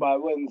I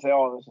wouldn't say,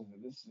 "Oh,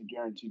 this is a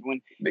guaranteed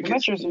win."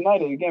 Manchester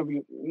United, again,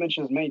 we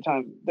mentioned this many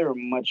times. They're a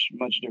much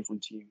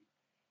different team.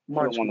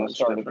 Much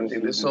different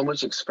team. They're so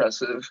much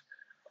expressive.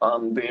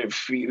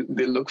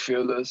 They look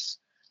fearless.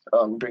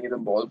 Bringing the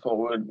ball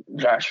forward.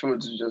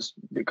 Rashford's just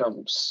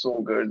become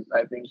so good.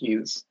 I think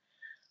he's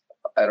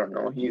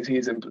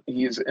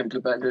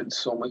implemented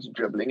so much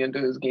dribbling into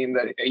his game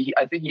that he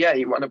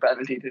won a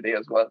penalty today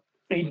as well.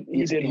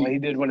 He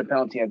did win a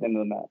penalty at the end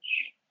of the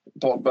match.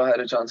 Pogba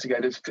had a chance to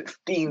get his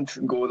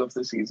 15th goal of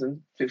the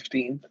season.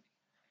 15th.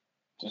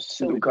 Just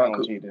silly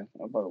penalty,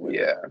 by the way.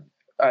 Yeah.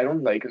 I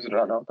don't like his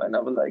run-up. I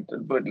never liked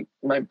it. But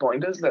my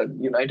point is that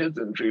United's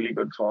in really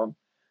good form.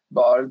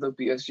 Bar the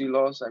PSG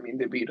loss, I mean,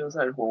 they beat us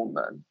at home,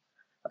 man.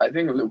 I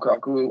think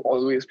Lukaku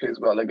always plays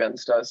well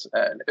against us,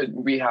 and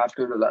we have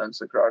to rely on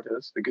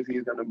Socrates because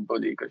he's going to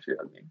bully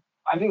Koscielny.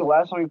 I think the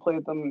last time we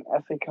played them in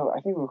FA Cup, I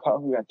think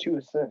Lukaku got 2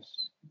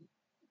 assists.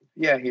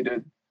 Yeah, he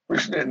did.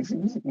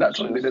 That's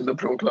when they did the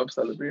Pro Club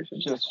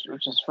celebration.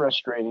 Which is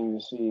frustrating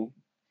to see.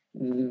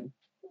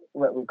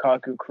 Let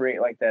Lukaku create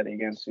like that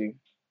against you.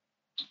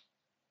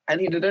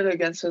 And he did it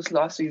against us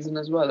last season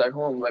as well at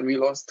home when we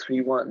lost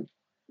 3-1.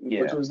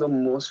 Yeah. Which was the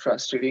most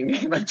frustrating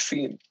game I've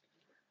seen.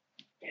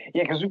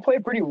 Yeah, because we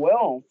played pretty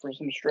well for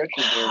some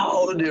stretches there.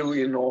 How did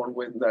we not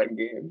win that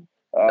game?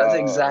 That's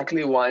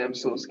exactly why I'm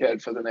so scared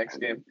for the next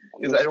game.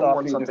 Because I don't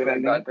want something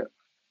like that.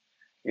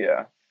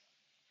 Yeah.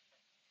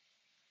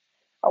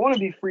 I want to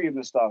be free of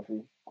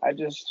Mustafi.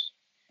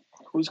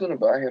 Who's going to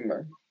buy him,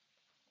 man?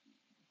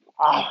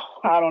 I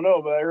don't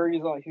know, but I heard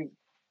if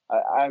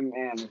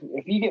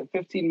you get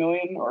 15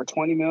 million or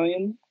 20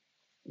 million...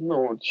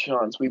 No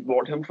chance. We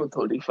bought him for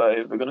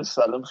 35. We're going to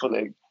sell him for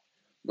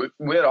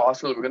we're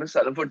Arsenal. We're going to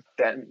sell him for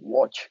 10.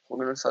 Watch.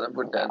 We're going to sell him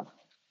for 10.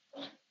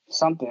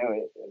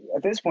 Something.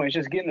 At this point, it's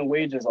just getting the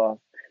wages off.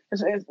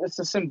 It's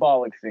a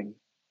symbolic thing.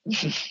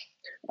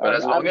 But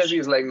as long as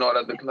he's not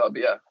at the club,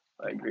 yeah,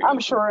 I agree. I'm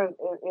sure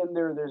in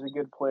there's a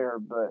good player,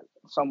 but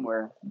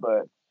somewhere,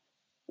 but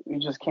you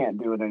just can't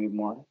do it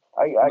anymore.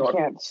 I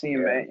can't see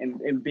him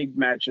in big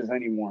matches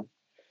anymore.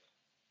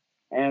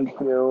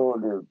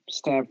 Anfield or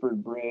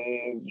Stamford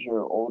Bridge or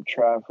Old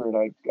Trafford,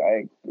 I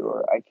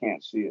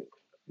can't see it.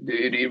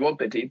 Did you read what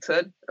Petit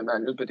said?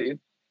 Emmanuel Petit?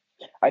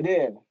 I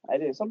did.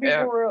 Some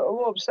people were a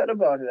little upset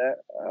about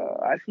that.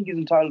 I think he's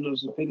entitled to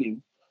his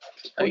opinion.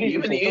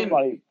 Even Ian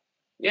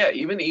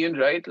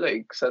Wright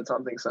said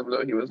something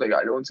similar. He was like,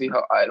 I don't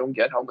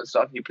get how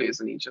Mustafi plays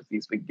in each of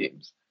these big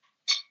games.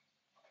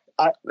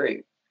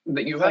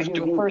 You have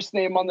the first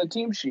name on the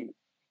team sheet.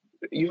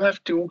 you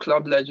have two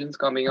club legends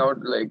coming out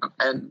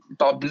and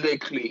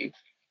publicly,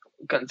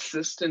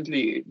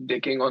 consistently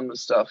dicking on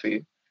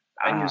Mustafi,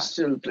 and you Ah,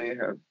 still play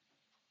him.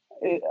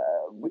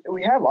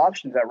 we have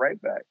options at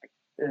right back.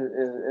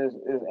 Is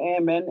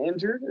AMN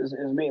injured? Is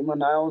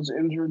Maitland-Niles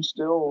injured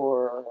still,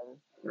 or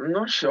I'm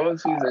not sure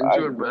if he's I,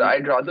 injured, but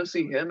I'd rather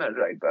see him at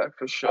right back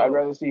for I'd sure.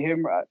 rather see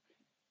him.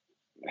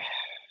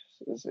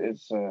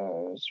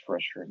 It's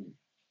frustrating.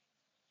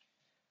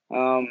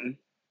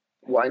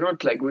 Why not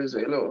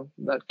Leguizelo,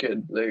 that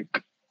kid?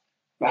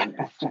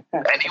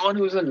 Anyone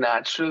who's a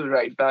natural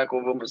right back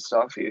over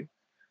Mustafi.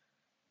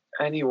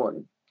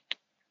 Anyone.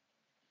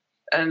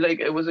 And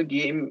it was a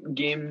game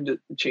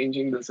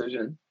changing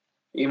decision.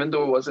 Even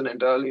though it wasn't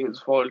entirely his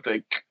fault,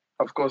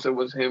 of course it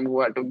was him who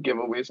had to give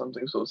away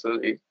something so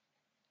silly.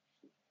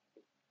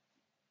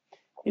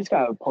 He's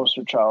kind of a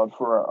poster child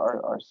for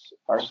our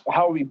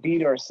how we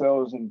beat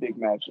ourselves in big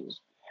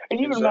matches, and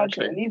even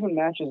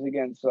matches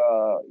against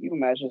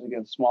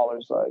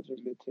smaller sides or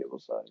mid table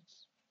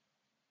sides.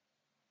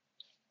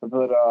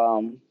 But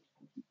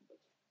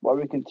while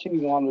we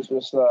continue on with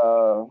this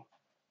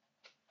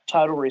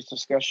title race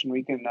discussion,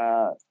 we can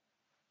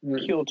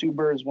kill two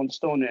birds, one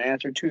stone, and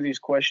answer two of these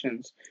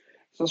questions.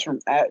 So this is from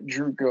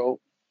 @DrewGoat.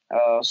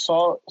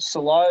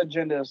 Salah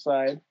agenda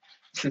aside,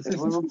 is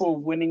Liverpool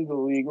winning the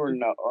league or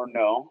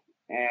no?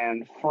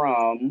 And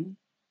from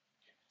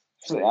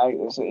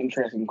it's an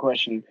interesting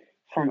question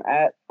from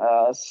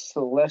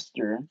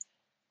 @Celester.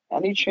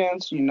 Any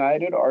chance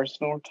United,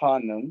 Arsenal,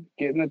 Tottenham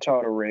get in the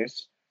title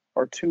race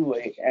or too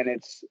late, and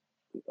it's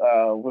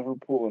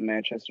Liverpool and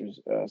Manchester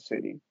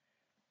City?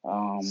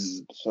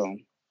 So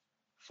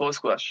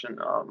first question.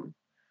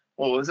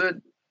 What was it?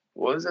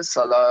 What was the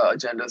Salah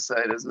agenda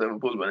side? Is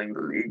Liverpool winning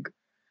the league?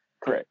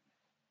 Correct.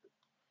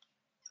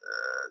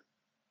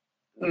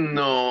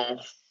 No.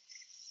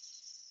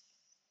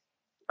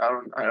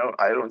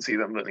 I don't see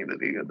them winning the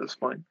league at this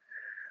point.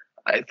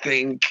 I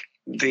think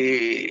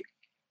they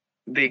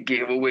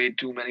gave away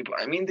too many.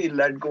 I mean, they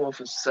let go of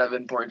a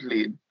 7-point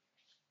lead,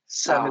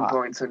 7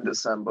 points in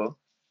December.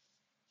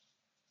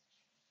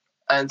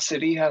 And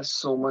City has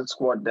so much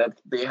squad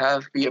depth. They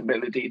have the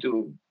ability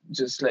to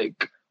just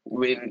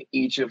win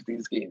each of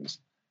these games.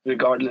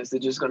 Regardless, they're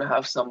just gonna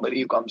have somebody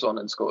who comes on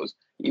and scores.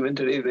 Even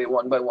today, they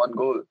won by 1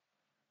 goal.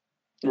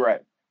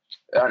 Right.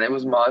 And it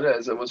was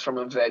Mahrez. It was from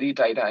a very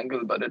tight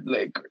angle, but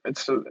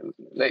it's still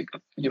they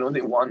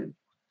won.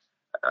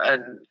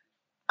 And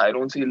I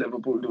don't see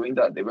Liverpool doing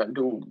that. They went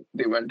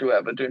to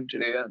Everton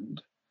today,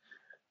 and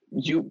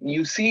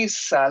you see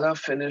Salah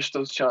finish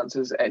those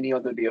chances any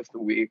other day of the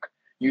week.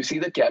 You see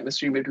the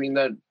chemistry between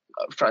the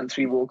front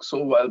three work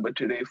so well, but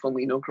today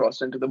Firmino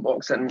crossed into the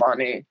box and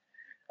Mane,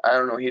 I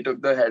don't know, he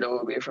took the header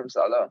away from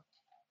Salah.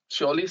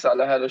 Surely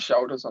Salah had a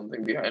shout or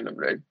something behind him,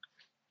 right?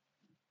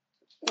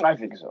 I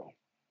think so.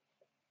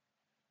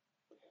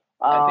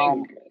 I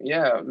think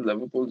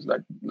Liverpool's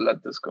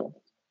let this go.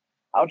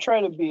 I'll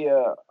try to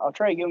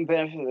give them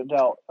benefit of the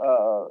doubt.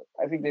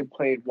 I think they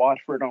played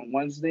Watford on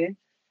Wednesday,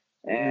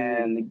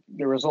 and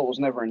the result was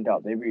never in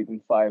doubt. They beat them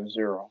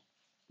 5-0.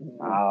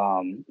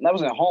 That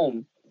was at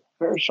home,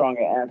 very strong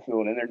at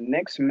Anfield, and their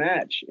next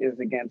match is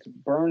against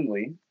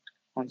Burnley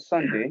on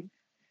Sunday.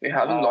 They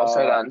haven't lost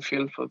at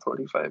Anfield for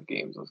 35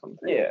 games or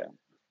something. Yeah.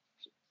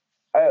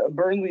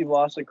 Burnley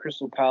lost at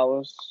Crystal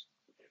Palace,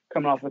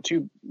 coming off of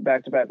 2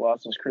 back-to-back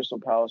losses, Crystal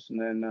Palace, and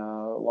then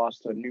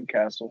lost to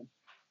Newcastle.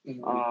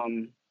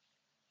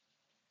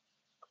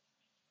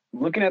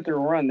 Looking at their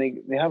run,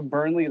 they have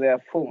Burnley, they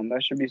have Fulham.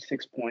 That should be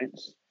 6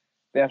 points.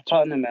 They have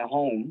Tottenham at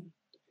home.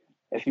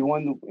 If you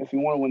want to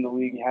win the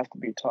league, you have to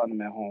beat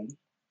Tottenham at home.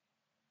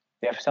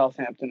 They have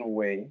Southampton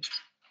away.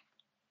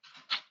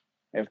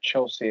 They have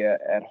Chelsea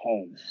at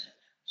home.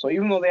 So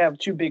even though they have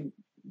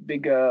they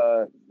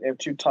have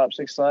 2 top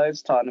 6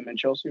 sides, Tottenham and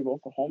Chelsea,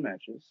 both are home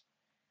matches.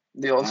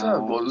 They also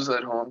have Wolves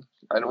at home.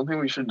 I don't think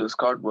we should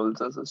discard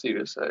Wolves as a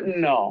serious side.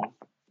 No,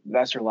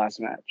 that's their last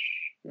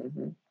match.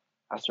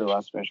 That's their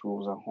last match.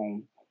 Wolves at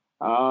home.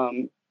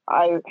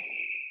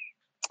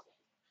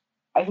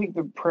 I think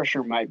the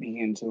pressure might be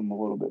into them a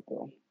little bit,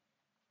 though.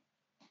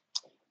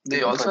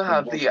 They also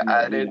have the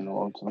added...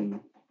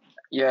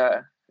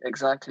 Yeah,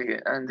 exactly.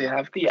 And they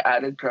have the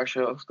added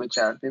pressure of the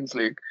Champions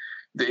League.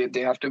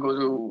 They have to go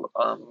to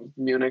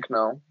Munich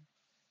now.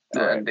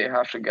 Right. And they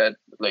have to get,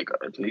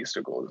 at least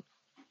a goal.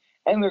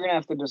 And they're going to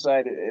have to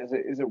decide,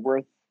 is it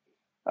worth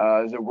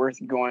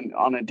going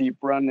on a deep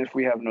run if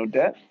we have no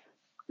debt?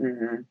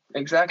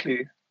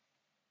 Exactly.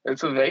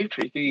 It's a very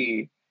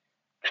tricky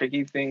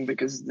thing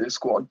because the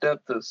squad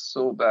depth is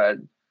so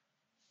bad,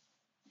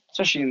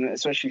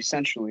 especially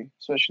centrally,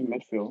 especially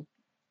midfield.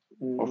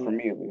 Well, for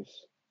me at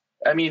least.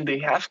 I mean, they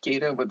have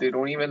Keita, but they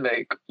don't even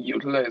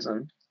utilize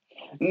him.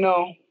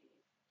 No,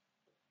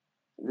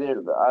 I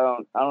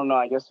don't know.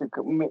 I guess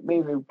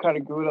maybe they kind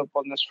of grew it up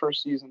on this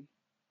first season.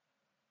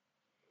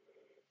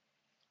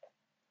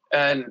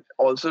 And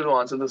also to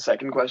answer the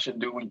second question,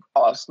 do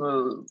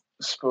Arsenal,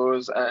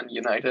 Spurs, and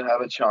United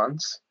have a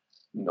chance?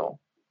 No.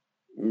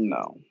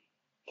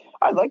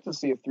 I'd like to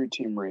see a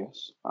 3-team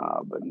race,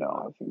 but no,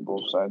 I think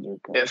both sides are.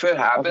 If it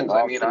happens,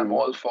 I mean, I'm Oxford,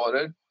 all for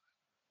it,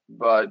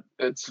 but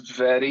it's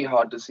very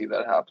hard to see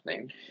that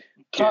happening.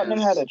 Tottenham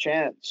had a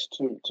chance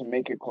to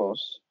make it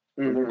close.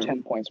 They're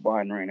 10 points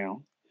behind right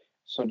now.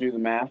 So do the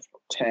math: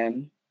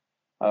 10,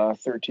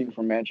 13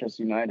 for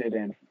Manchester United,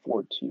 and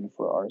 14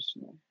 for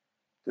Arsenal.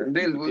 Didn't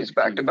they lose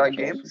back-to-back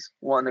games?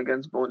 One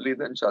against Burnley,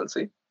 then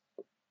Chelsea?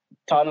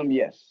 Tottenham,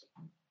 yes.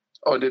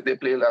 Or did they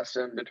play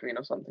Leicester in between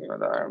or something like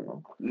that? I don't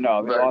know.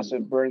 No, they lost to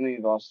Burnley,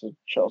 lost to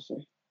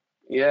Chelsea.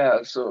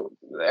 Yeah, so,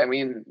 I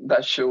mean,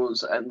 that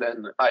shows. And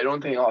then I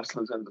don't think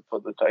Arsenal's in for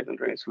the title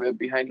race. We're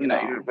behind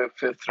United. No. We're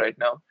 5th right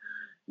now.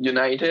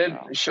 United,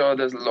 sure,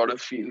 there's a lot of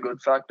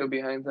feel-good factor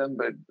behind them,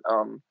 but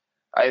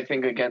I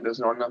think, again, there's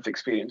not enough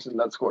experience in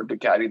that squad to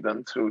carry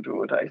them through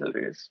to a title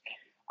race.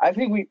 I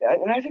think we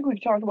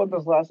talked about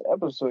this last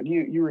episode.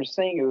 You were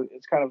saying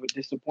it's kind of a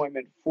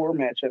disappointment for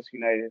Manchester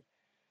United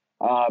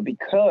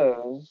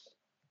because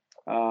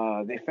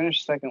they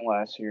finished second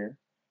last year.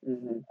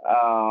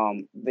 Mm-hmm.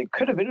 They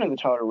could have been in the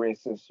title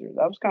race this year.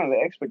 That was kind of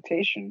the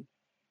expectation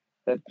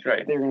that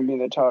they're going to be in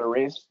the title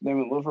race.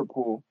 Them and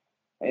Liverpool,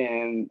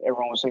 and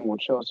everyone was saying, well,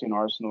 Chelsea and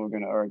Arsenal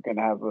are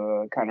gonna have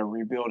a kind of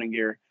rebuilding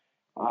year.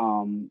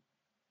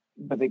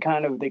 But they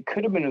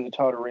could have been in the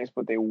title race,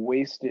 but they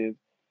wasted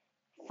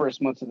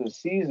first months of the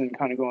season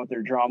kind of going with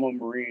their drama,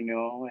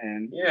 Mourinho,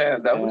 and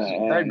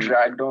that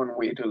dragged on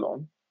way too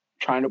long.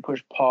 Trying to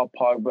push Paul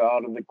Pogba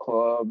out of the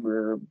club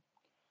or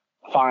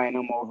fine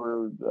him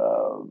over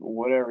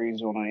whatever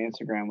he's doing on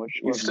Instagram, which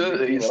he's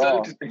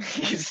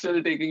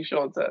still taking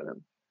shots at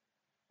him.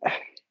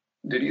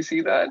 Did you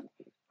see that?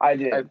 I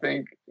did. I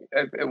think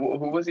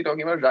who was he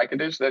talking about?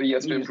 Rakitic, that he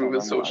has to improve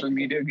his social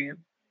media game.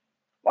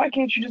 Why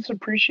can't you just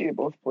appreciate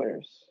both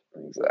players?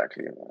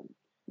 Exactly, man.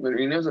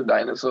 Mourinho's a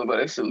dinosaur, but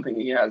I still think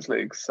he has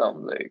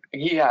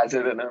he has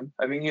it in him.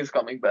 I think he's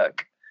coming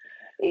back.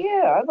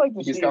 Yeah, I'd like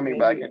to see. He's coming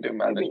back into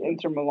management. Maybe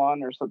Inter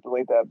Milan or something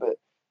like that, but.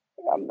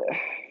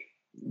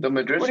 The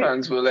Madrid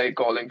fans were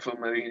calling for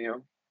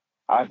Mourinho.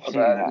 I've seen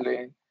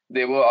that.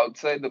 They were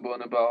outside the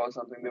Bernabeu or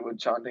something. They were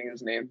chanting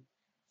his name.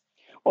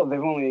 Well,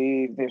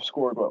 they've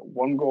scored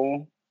one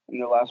goal in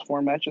the last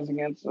 4 matches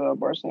against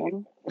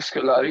Barcelona.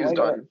 Scolari's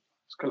done.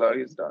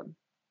 Scolari's done.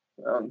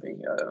 I don't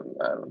think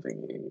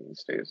he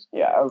stays.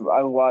 Yeah,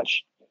 I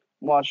watched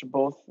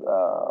both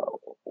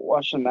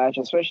watch the match,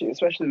 especially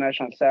the match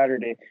on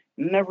Saturday.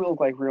 Never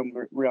looked like Real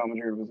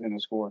Madrid was going to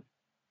score.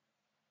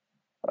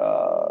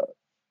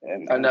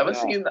 I've never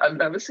seen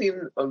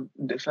a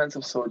defense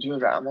of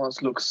Sergio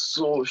Ramos look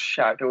so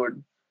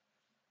shattered.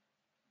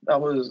 That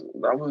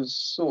was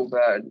so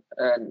bad,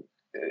 and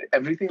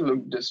everything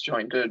looked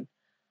disjointed.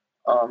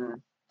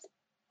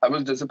 I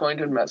was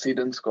disappointed Messi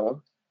didn't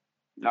score.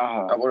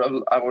 I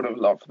would have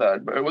loved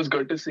that, but it was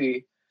good to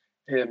see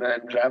him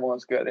and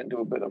Ramos get into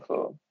a bit of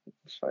a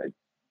fight.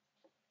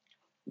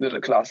 The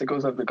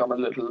Clásicos have become a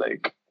little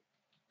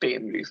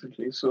tame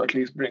recently, so at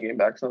least bringing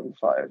back some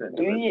fire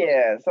into it.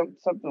 Yeah,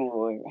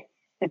 something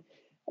a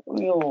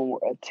little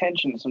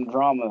attention, some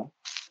drama.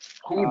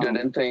 Who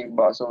didn't think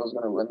Barca was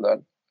going to win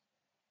that?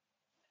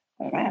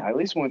 Man, I at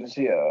least wanted to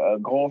see a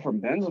goal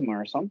from Benzema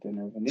or something,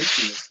 or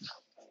Vinicius.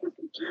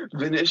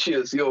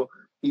 Vinicius,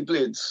 he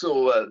played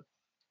so well.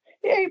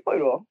 Yeah, he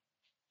played well.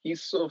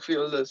 He's so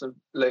fearless and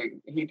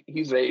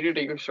he's ready to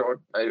take a shot.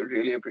 I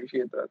really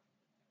appreciate that.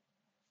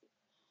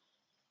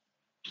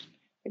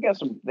 They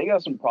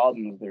got some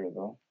problems there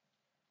though.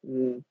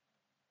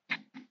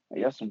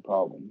 They got some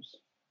problems.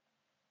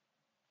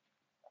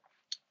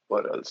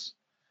 What else?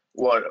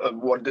 What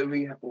else did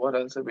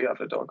we have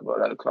to talk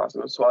about El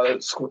Clasico?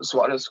 Suarez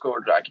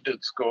scored,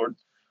 Rakitic scored.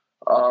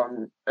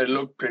 It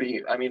looked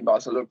pretty. I mean,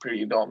 Barca looked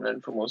pretty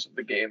dominant for most of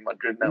the game.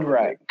 Madrid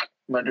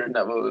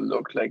never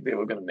looked like they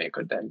were going to make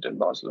a dent in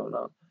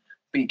Barcelona.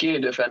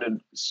 PK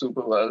defended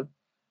super well,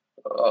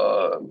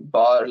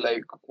 bar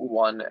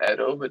one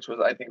error, which was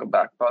I think a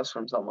back pass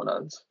from someone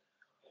else.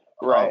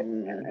 Right,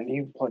 and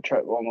he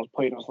almost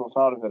played himself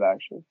out of it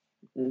actually.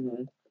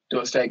 Mm-hmm.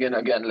 Ter Stegen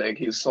again,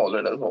 he's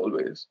solid as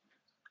always.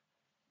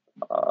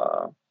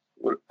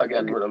 Would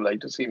have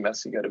liked to see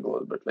Messi get a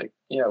goal, but it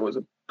was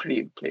a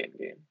pretty plain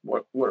game.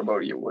 What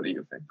about you? What do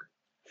you think?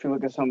 If you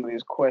look at some of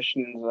these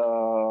questions,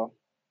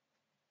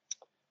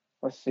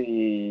 let's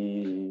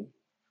see.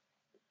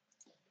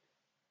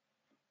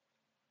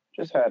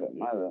 Just had it.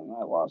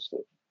 I lost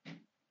it.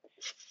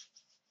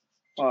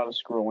 A lot of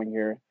scrolling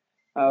here.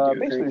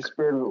 Basically, the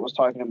spirit of it was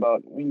talking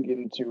about. We can get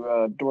into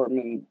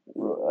Dortmund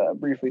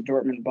briefly.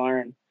 Dortmund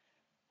Bayern.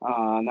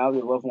 Now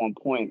they're level on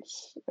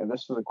points, and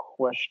this is a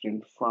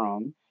question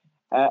from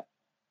at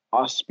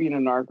Ospina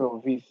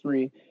Narco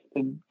V3.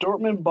 Did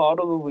Dortmund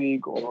bottle the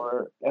league,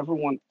 or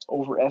everyone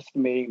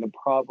overestimating the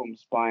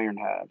problems Bayern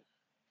had?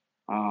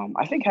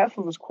 I think half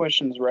of his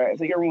questions right. I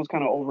think everyone's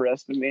kind of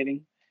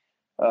overestimating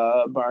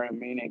Bayern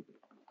Munich.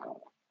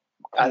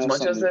 As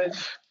much as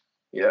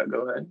yeah,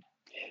 go ahead.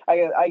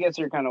 I guess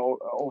they're kind of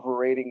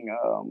overrating.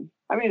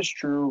 I mean, it's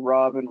true.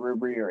 Rob and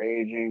Ribery are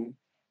aging.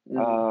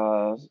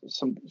 Mm-hmm.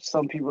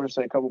 Some people are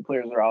saying a couple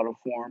players are out of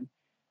form.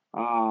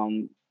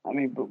 I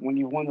mean, but when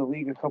you won the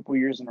league a couple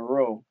years in a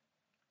row,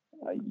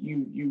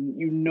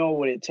 you know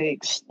what it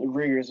takes, the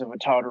rigors of a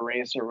title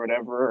race or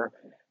whatever, or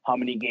how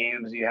many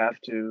games you have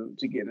to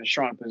get in a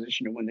strong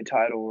position to win the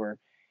title, or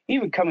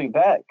even coming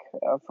back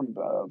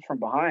from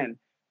behind.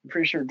 I'm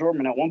pretty sure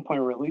Dortmund at one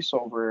point at least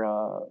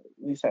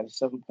had a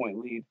 7 point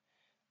lead.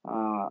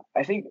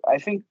 I think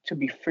to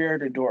be fair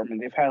to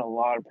Dortmund, they've had a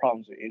lot of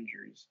problems with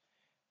injuries.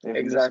 They've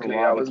missed a Exactly.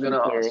 lot of key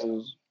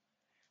players,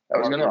 I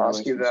was Marco gonna ask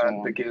Reus you and so that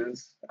on.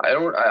 because I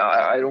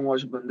don't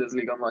watch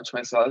Bundesliga much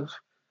myself,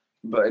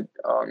 but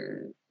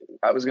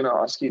I was gonna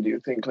ask you, do you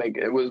think like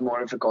it was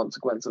more of a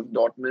consequence of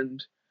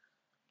Dortmund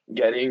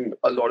getting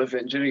a lot of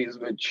injuries,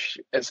 which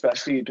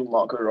especially to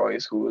Marco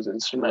Reus, who was Right.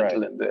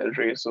 instrumental in the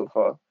race so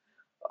far,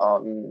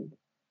 um,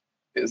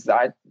 is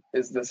that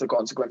is this a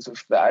consequence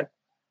of that?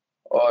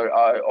 Or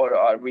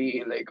are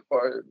we like,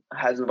 or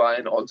has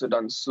Bayern also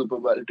done super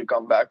well to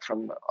come back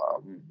from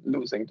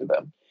losing to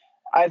them?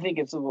 I think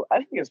it's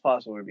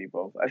possible to be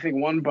both. I think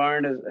one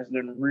Bayern has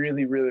done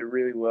really, really,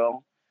 really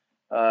well,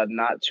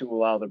 not to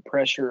allow the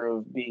pressure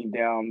of being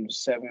down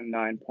 7,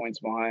 9 points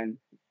behind.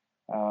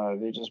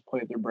 They just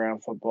played their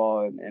brand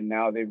football, and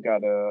now they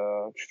got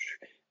a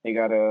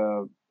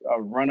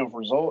run of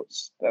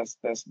results that's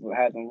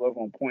had them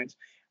level on points.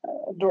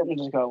 Dortmund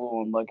just got a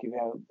little unlucky. They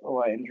had a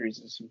lot of injuries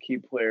to some key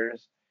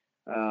players,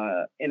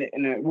 and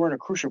we're in a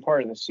crucial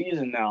part of the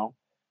season now.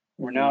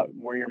 We're now Mm.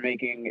 where you're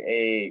making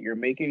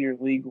your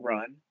league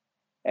run,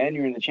 and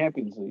you're in the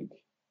Champions League,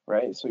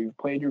 right? So you've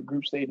played your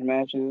group stage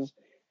matches,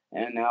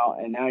 and now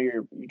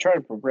you try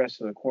to progress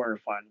to the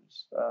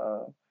quarterfinals.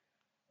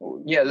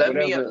 Yeah,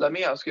 Whatever. let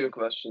me ask you a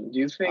question. Uh,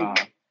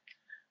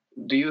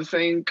 Do you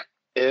think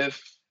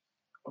if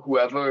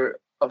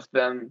whoever of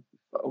them,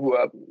 who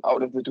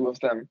out of the two of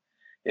them,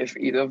 if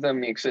either of them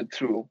makes it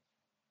through,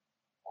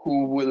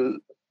 who will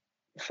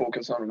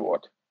focus on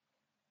what?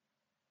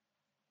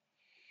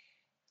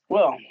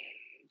 well,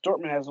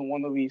 Dortmund hasn't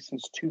won the league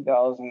since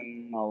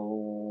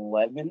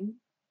 2011.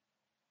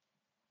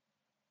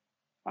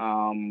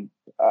 Um,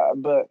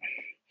 but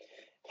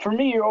for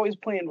me, you're always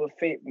playing with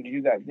fate when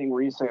you do that thing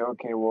where you say,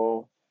 okay,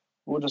 well,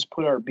 we'll just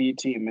put our B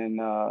team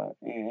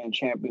in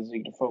Champions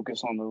League to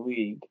focus on the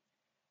league.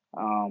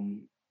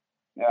 Um,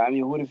 I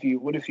mean, what if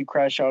you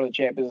crash out of the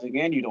Champions League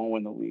and you don't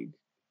win the league?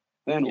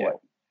 Then Yeah, what?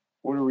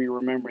 What are we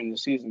remembering the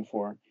season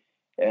for?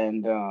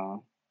 And I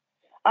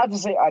have to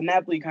say,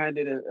 Napoli kind of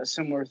did a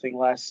similar thing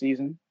last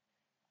season.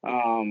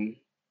 Um,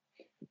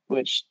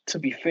 which, to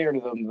be fair to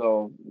them,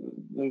 though,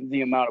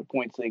 the amount of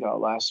points they got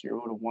last year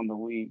would have won the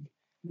league.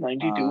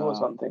 92 or Uh,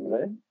 something,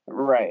 right?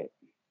 right.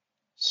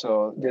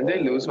 So Didn't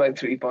they lose by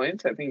 3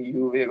 points? I think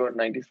UVA got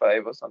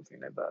 95 or something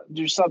like that.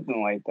 there's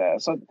something like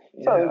that.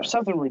 Yeah.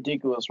 Something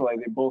ridiculous where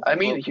like they both I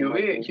mean, broke the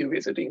record. Juve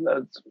is a team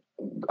that's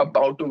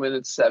about to win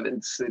its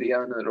seventh Serie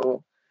A in a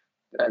row.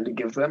 And to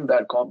give them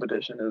that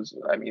competition is,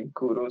 I mean,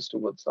 kudos to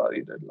what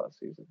Sarri did last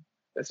season,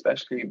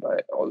 especially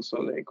by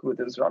also like with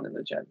his run in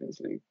the Champions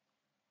League.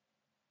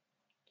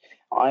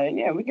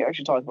 Yeah, we can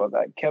actually talk about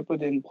that. Kepa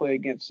didn't play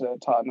against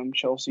Tottenham.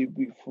 Chelsea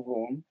beat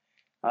Fulham.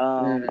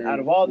 Out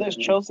of all this,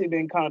 Mm-hmm. Chelsea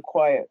been kind of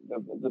quiet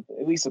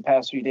at least the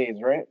past few days,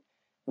 right?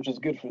 Which is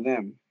good for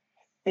them.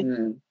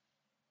 Mm. Which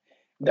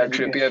That is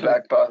good Trippier for.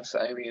 back pass.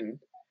 I mean,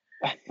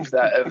 if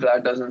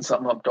that doesn't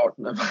sum up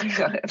Tottenham,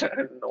 I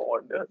don't know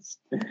what does.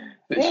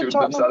 They Yeah, shoot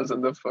themselves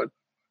in the foot.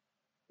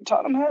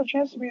 Tottenham had a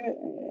chance to be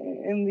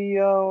in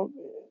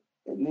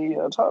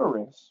the title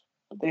race,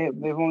 but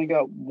they've only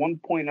got 1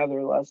 point out of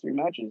their last three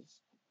matches.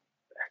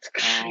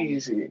 That's Um,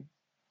 crazy.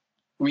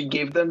 We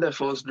gave them their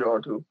first draw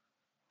too.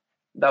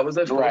 That was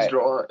their first right,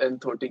 draw in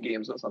 30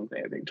 games or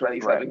something, I think.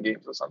 right, 27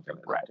 games or something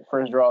like right. that.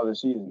 First draw of the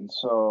season,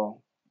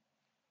 so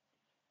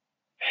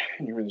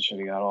you really should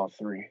have got all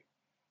three.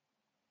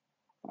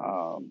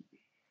 Um,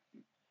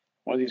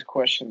 One of these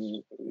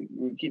questions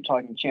we keep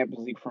talking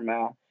Champions League from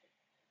You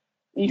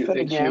Ethan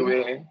think again.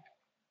 Juve?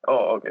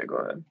 Oh, okay, go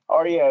ahead.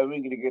 Oh yeah,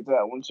 we're gonna get to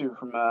that one too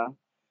from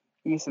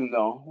Ethan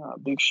though.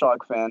 Big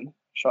Shock fan,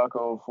 Shock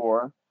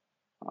 04.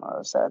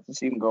 Sad to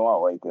see him go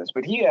out like this.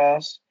 But he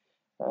asked,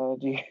 do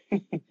you,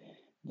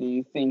 do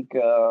you think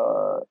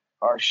our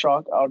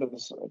Shock out of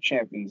the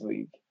Champions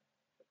League?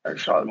 And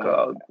From Schalke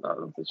out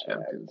of the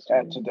Champions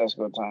at League.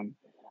 Tedesco time.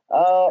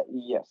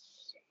 Yes.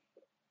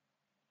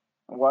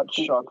 Watch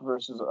Who? Shock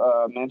versus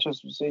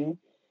Manchester City.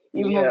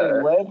 Even though they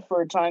Yeah. led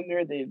for a time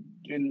there, they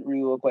didn't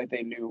really look like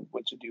they knew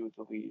what to do with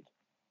the lead.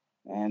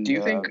 Do And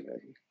you think?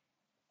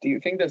 Do you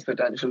think there's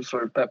potential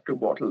for Pep to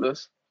bottle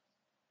this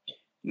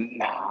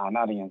nah,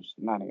 not against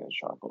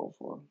Shock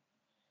 04.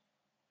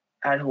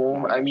 at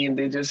home? Not I against mean, Shock.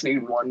 they just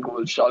need one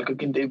goal. Schalke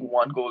can take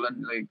one goal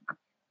and like,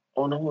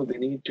 oh no, they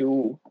need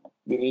two.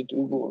 They need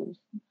two goals.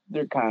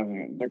 They're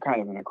kind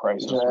of in a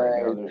crisis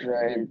right now. Right,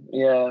 right.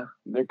 Yeah.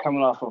 They're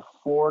coming off a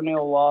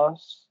 4-0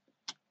 loss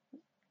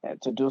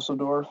to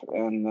Dusseldorf,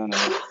 and then a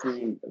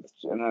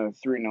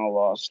 3-0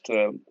 loss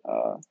to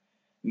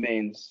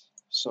Mainz.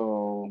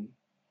 So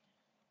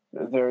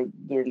they're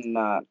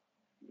not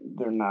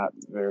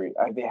very.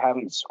 They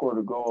haven't scored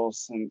a goal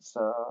since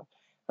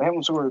They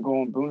haven't scored a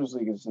goal in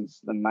Bundesliga since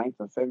the 9th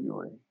of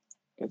February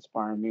against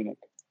Bayern Munich.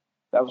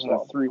 That was in a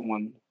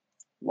 3-1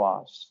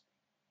 loss.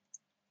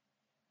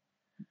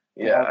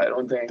 Yeah, I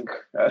don't think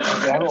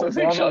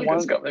Schalke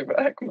is coming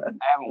back, man.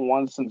 They haven't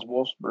won since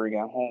Wolfsburg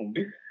at home.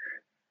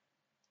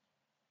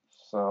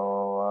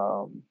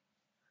 So,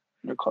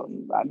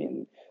 I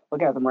mean,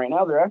 look at them right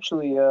now. They're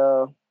actually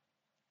they're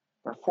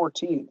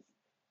 14th.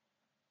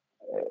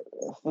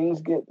 If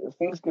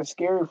things get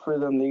scary for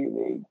them,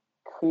 they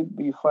could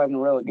be fighting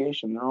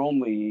relegation. They're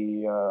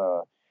only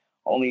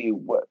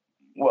what?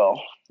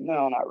 Well,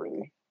 no, not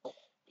really.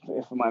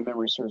 If my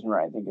memory serves me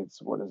right, I think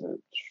it's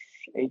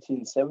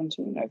 18,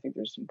 17. I think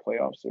there's some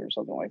playoffs there or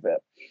something like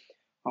that.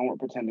 I won't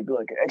pretend to be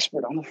like an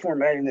expert on the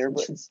formatting there,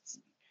 but I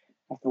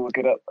have to look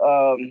it up.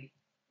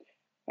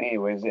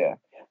 Anyways, yeah.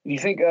 Do you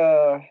think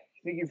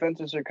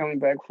Juventus are coming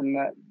back from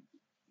that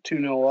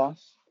 2-0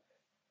 loss?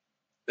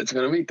 It's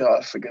gonna be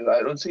tough because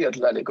I don't see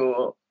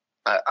Atletico.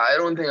 I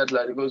don't think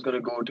Atletico is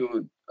gonna go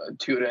to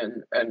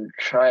Turin and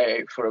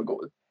try for a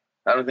goal.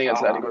 I don't think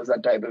Atletico is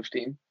that type of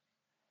team.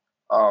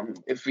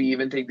 If we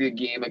even take the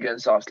game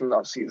against Arsenal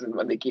last season,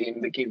 when they came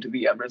to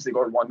the Emirates, they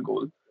got 1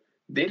 goal.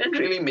 They didn't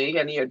really make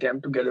any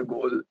attempt to get a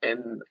goal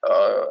in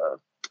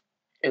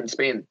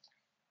Spain.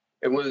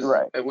 It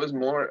was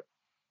more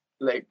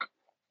like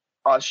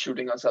us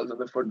shooting ourselves in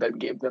the foot that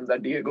gave them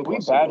that Diego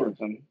Costa goal. We battered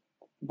them.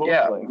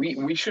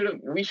 We should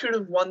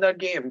have won that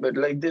game, but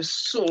like they're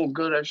so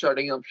good at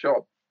shutting up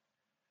shop.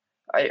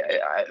 But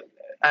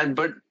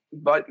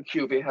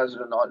Juve has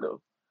Ronaldo,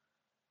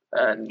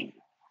 and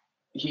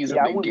he's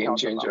a big game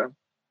changer.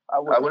 I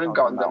wouldn't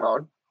count them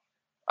out.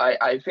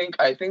 I think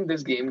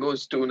this game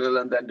goes 2-0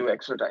 and then to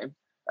extra time,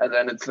 and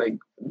then it's like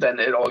then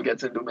it all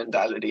gets into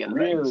mentality and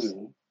ranks.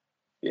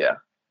 Yeah.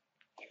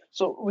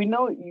 So we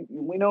know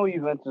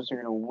Juventus are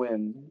going to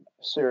win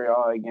Serie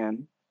A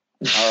again.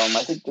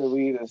 I think the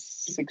lead is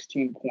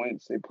 16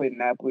 points. They played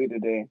Napoli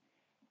today.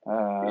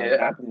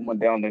 Napoli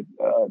went down to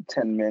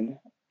 10 men.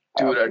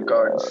 2 red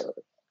cards.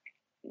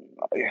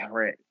 Yeah,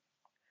 right.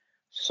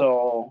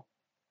 So,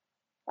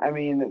 I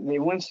mean, they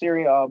win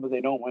Serie A, but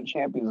they don't win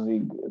Champions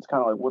League. It's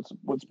kind of like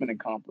what's been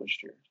accomplished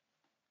here.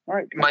 All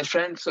right. My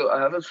friend, so I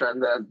have a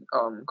friend that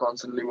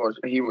constantly watches.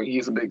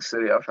 He's a big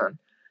Serie A fan,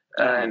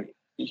 and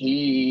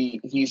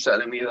he's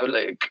telling me that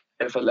like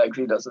if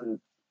Allegri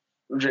doesn't.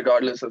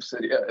 Regardless of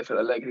Serie A, if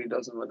Allegri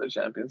doesn't win the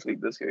Champions League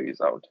this year, he's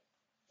out.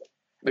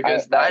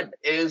 Because that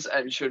is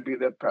and should be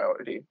their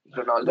priority.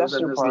 Ronaldo's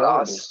in his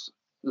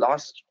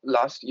last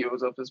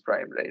years of his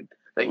prime, right?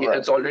 Like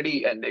it's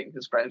already ending.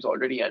 His prime's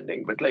already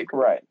ending. But like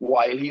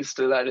while he's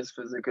still at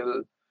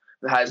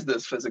has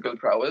this physical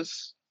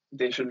prowess,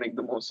 they should make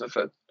the most of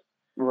it.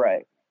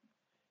 Right.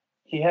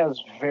 He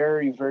has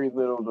very, very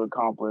little to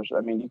accomplish.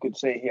 I mean, you could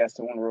say he has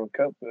to win a World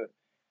Cup, but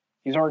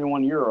he's already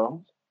won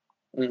Euro.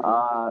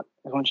 Mm-hmm.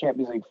 He's won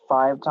Champions League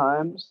 5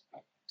 times.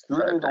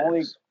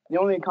 Really, the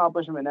only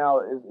accomplishment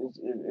now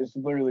is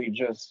literally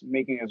just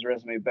making his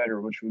resume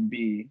better, which would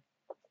be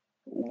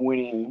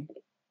winning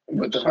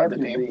with the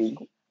Champions League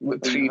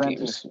with 3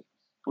 teams.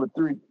 With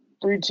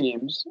three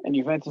teams, and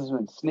Juventus has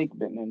been snake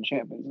bitten in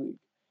Champions League,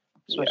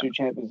 especially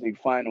Champions League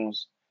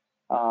finals.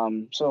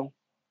 So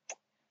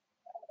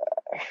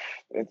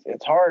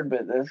it's hard,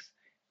 but it's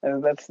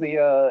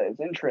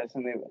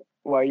interesting.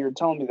 While you're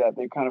telling me that,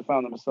 they kind of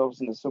found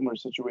themselves in a similar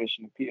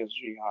situation to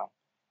PSG, huh?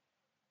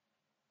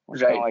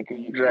 It's kind of like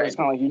it's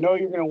kind of like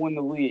you're going to win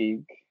the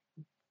league,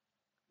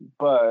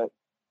 but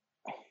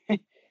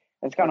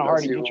it's kind of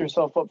hard to get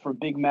yourself up for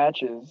big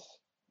matches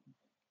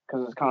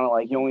because it's kind of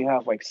like you only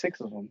have like 6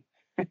 of them.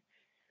 You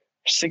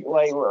get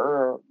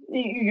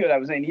what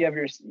I'm saying. You have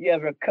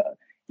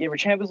your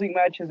Champions League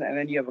matches, and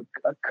then you have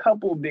a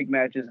couple big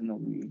matches in the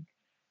league.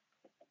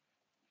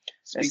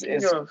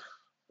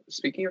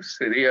 Speaking of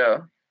Serie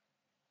A,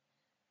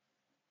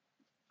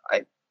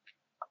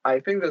 I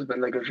think there's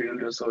been like a real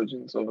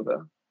resurgence over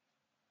there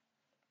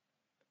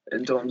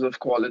in terms of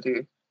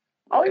quality.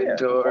 Oh yeah,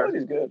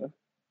 quality's good.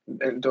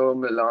 Inter,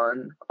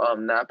 Milan,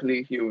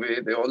 Napoli,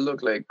 Juve, they all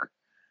look like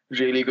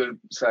really good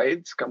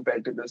sides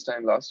compared to this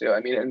time last year.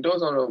 I mean,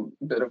 Inter's on a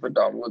bit of a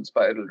downward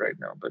spiral right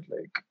now, but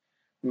like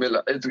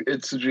Milan,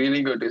 it's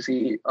really good to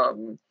see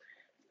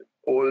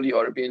old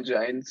European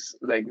giants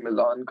like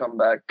Milan come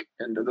back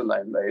into the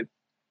limelight.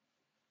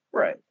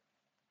 Right.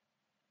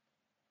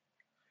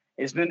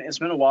 It's been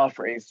a while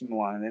for AC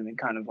Milan. They've been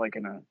kind of like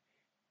in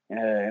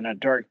a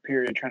dark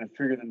period, trying to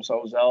figure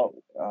themselves out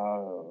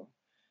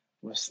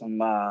with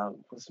some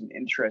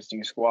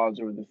interesting squads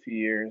over the few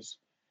years.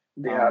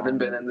 They haven't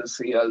been in the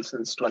CL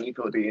since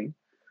 2013,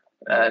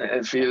 and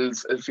it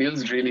feels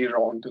really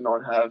wrong to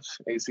not have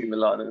AC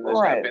Milan in the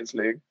Champions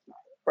League.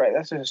 Right,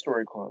 that's a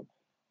historic club.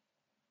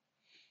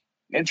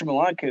 Inter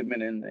Milan could have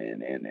been in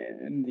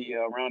the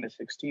round of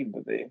 16,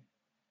 but they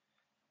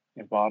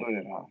bottled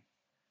it, huh?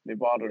 They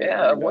bottled it.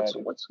 Yeah, what's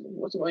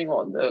going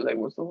on there? Like,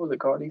 what's the whole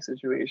Icardi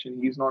situation?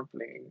 He's not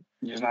playing.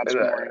 He's not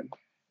scoring.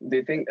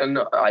 They think,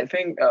 I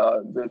think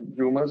the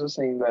rumors are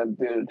saying that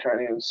they're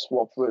trying to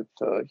swap with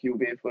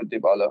Juve for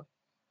Dybala.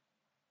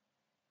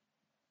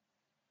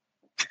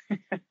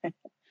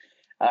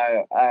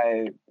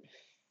 I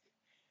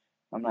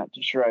I'm not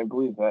too sure I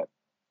believe that.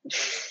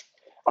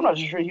 I'm not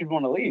too sure he'd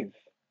want to leave.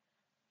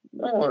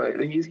 No,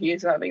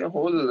 he's having a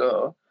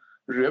whole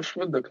rift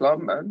with the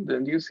club, man.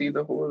 Didn't you see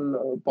the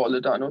whole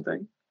Politano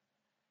thing?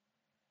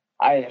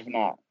 I have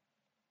not.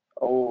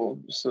 Oh,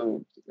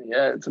 so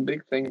yeah, it's a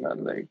big thing,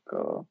 man. Like,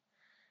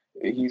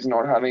 he's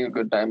not having a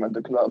good time at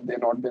the club.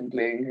 They've not been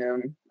playing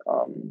him.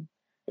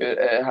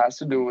 It has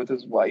to do with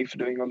his wife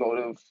doing a lot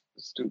of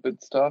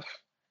stupid stuff,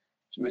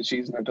 which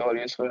he's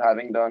notorious for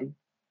having done.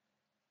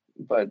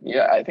 But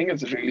yeah, I think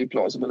it's really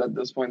plausible at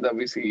this point that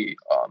we see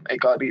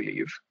Icardi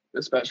leave,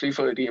 especially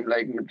for a team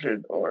like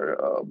Madrid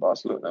or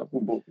Barcelona,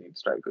 who both need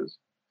strikers.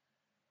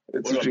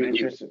 It's What about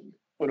really, Manchester?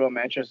 What about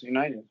Manchester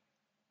United?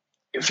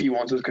 if he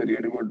wants his career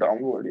to go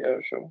downward, yeah,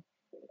 sure.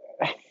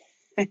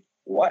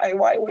 Why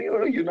would you go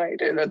to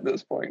United at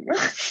this point?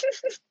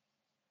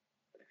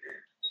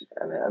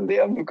 and they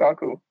have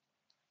Lukaku.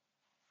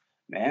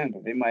 Man,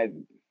 but they might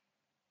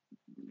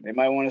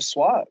want to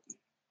swap.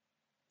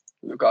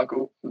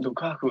 Lukaku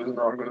is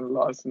not going to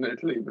last in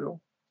Italy, bro.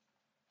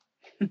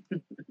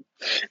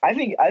 I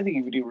think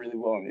he would do really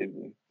well in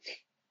Italy.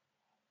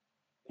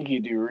 I think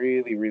he'd do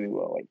really, really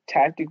well. Like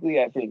tactically,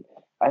 I think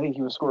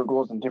he would score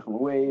goals in different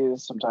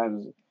ways.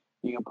 Sometimes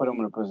you can put him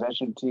in a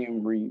possession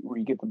team where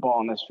you get the ball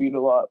on his feet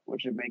a lot,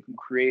 which would make him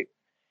create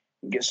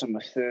and get some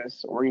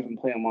assists, or even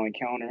play him on a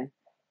counter.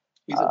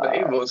 He's a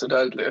very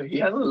versatile player. He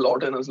has a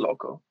lot in his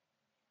locker.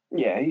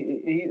 Yeah,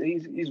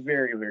 he's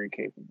very, very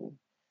capable.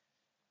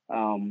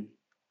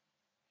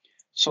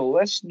 So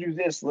let's do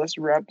this. Let's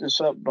wrap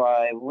this up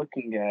by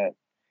looking at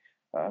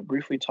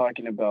briefly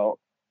talking about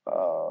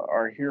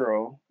our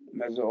hero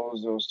Mesut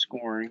Ozil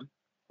scoring.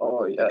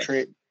 Oh yes.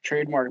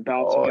 Trademark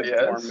bounce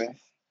against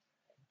Bournemouth.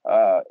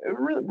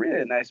 Really,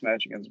 really a nice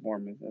match against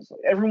Bournemouth.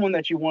 Like everyone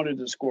that you wanted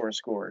to score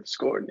scored.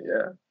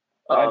 Yeah.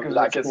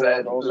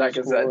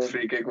 Lacazette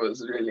free kick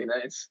was really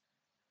nice.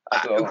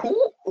 So,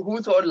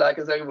 who thought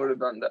Lacazette would have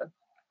done that?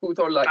 Who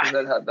thought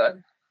Lacazette had that?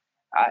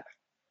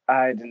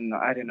 I didn't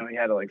know he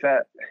had it like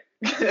that.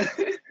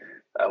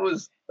 that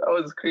was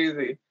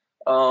crazy.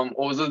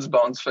 Ozil's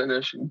bounce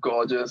finish,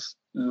 gorgeous.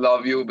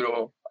 Love you,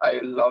 bro. I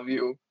love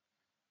you.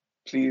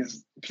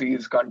 Please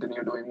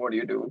continue doing what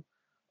you do.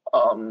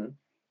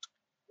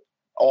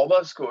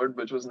 Auba scored,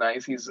 which was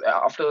nice. He's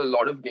after a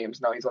lot of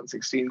games now. He's on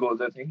 16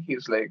 goals. I think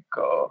he's like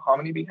how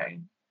many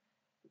behind?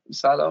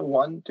 Salah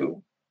 1,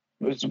 2.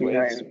 It's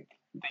behind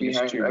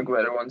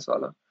Aguero and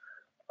Salah.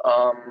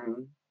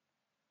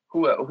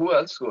 Who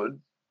else scored?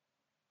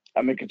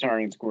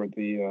 Mkhitaryan scored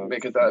the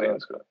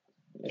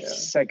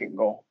second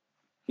goal.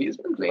 He's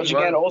been playing Which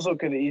again also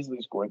could have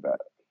easily scored that.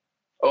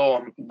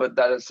 Oh, but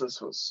that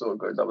assist was so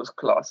good. That was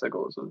classic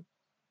also.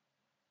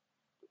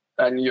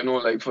 And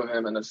like for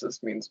him, an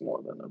assist means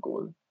more than a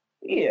goal.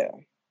 Yeah.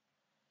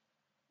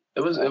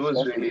 It was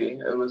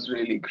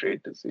really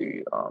great to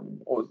see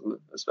Özil,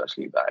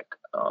 especially back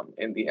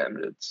in the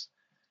Emirates.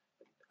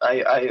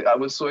 I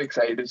was so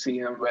excited to see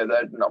him wear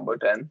that number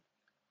 10.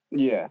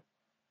 Yeah.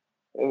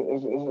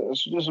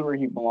 It's just where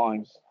he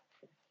belongs.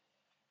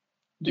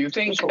 Do you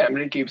think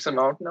Emery keeps him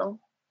out now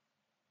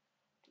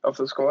of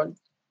the squad?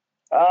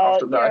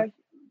 After that?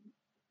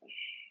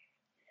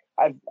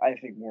 I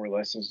think more or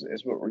less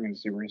is what we're going to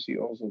see. We're going to see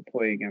Özil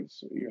play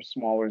against your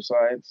smaller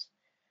sides,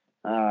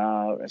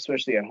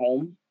 especially at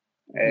home.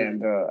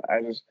 And I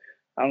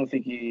don't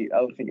think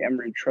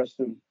Emery trusts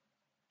him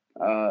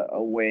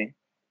away.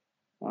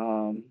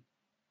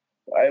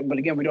 But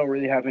again, we don't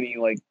really have any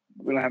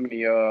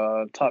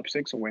top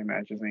 6 away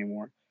matches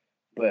anymore.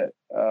 But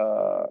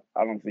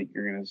I don't think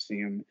you're gonna see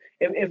him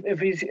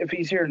if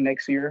he's here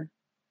next year.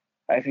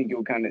 I think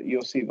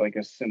you'll see like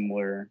a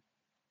similar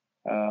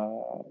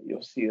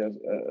you'll see a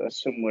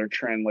similar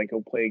trend. Like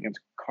he'll play against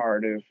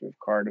Cardiff if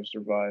Cardiff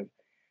survive.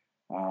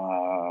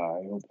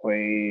 He'll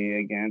play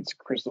against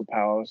Crystal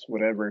Palace,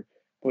 whatever.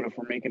 But if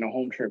we're making a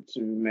home trip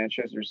to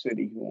Manchester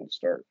City, he won't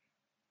start.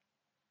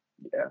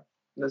 Yeah,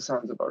 that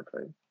sounds about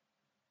right.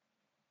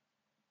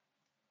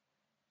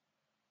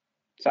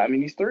 So I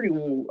mean, he's 30.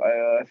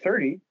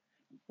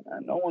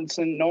 No one's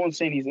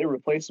saying he's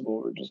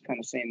irreplaceable. We're just kind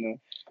of saying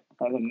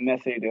the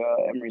method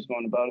Emery's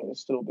going about it is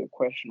still a bit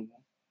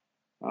questionable.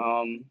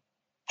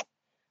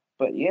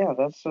 But yeah,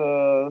 that's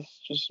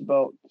just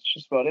about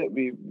it.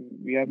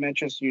 We have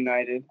Manchester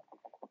United.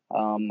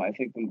 I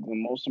think the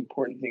most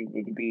important thing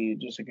would be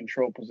just to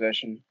control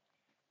possession.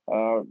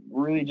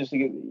 Really, just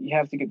you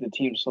have to get the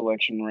team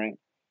selection right,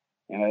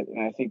 and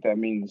I think that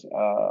means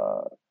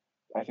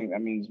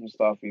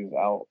Mustafi is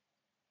out.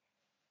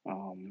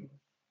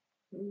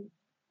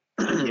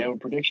 You have a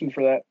prediction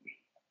for that?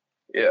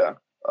 Yeah.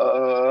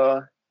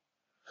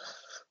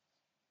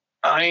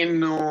 I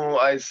know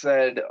I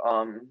said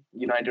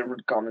United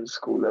would come and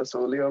school us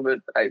earlier, but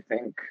I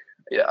think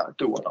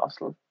 2-1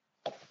 Arsenal.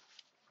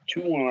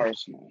 2-1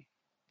 Arsenal.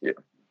 Yeah.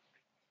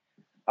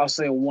 I'll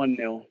say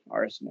 1-0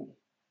 Arsenal.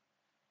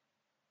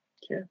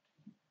 Yeah.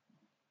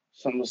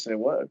 Some will say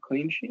what? A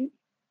clean sheet?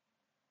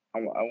 I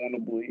want to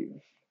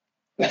believe.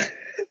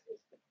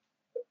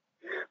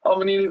 How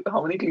many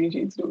clean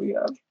sheets do we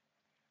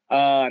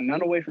have?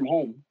 None away from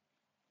home.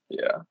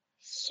 Yeah.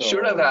 So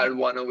Should have had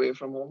one away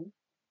from home.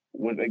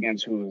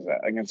 Against who was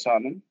that? Against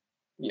Tottenham?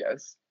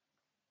 Yes.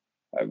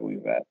 I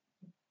believe that.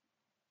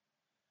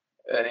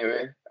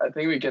 Anyway, I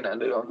think we can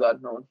end it on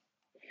that note.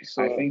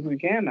 So I think we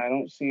can. I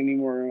don't see any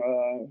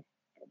more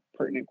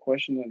pertinent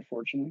questions,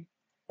 unfortunately.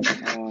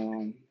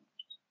 Yep.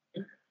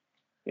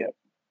 Yeah.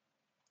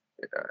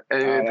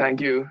 Anyway,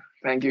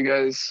 thank you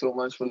guys so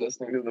much for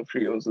listening to the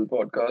Free Özil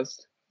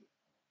podcast.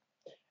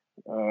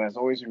 As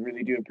always, we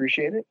really do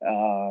appreciate it.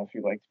 If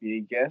you'd like to be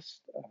a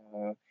guest,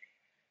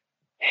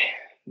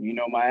 you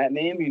know my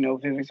 @name, you know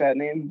Vivek's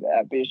 @name,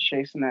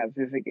 @Chasen,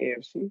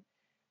 @VivekAFC.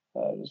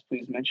 Just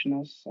please mention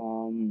us.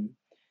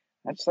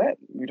 That's that.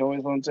 We'd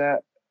always love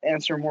to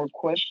answer more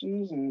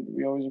questions, and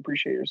we always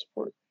appreciate your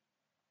support.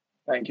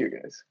 Thank you,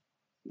 guys.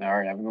 All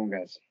right, have a good one,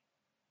 guys.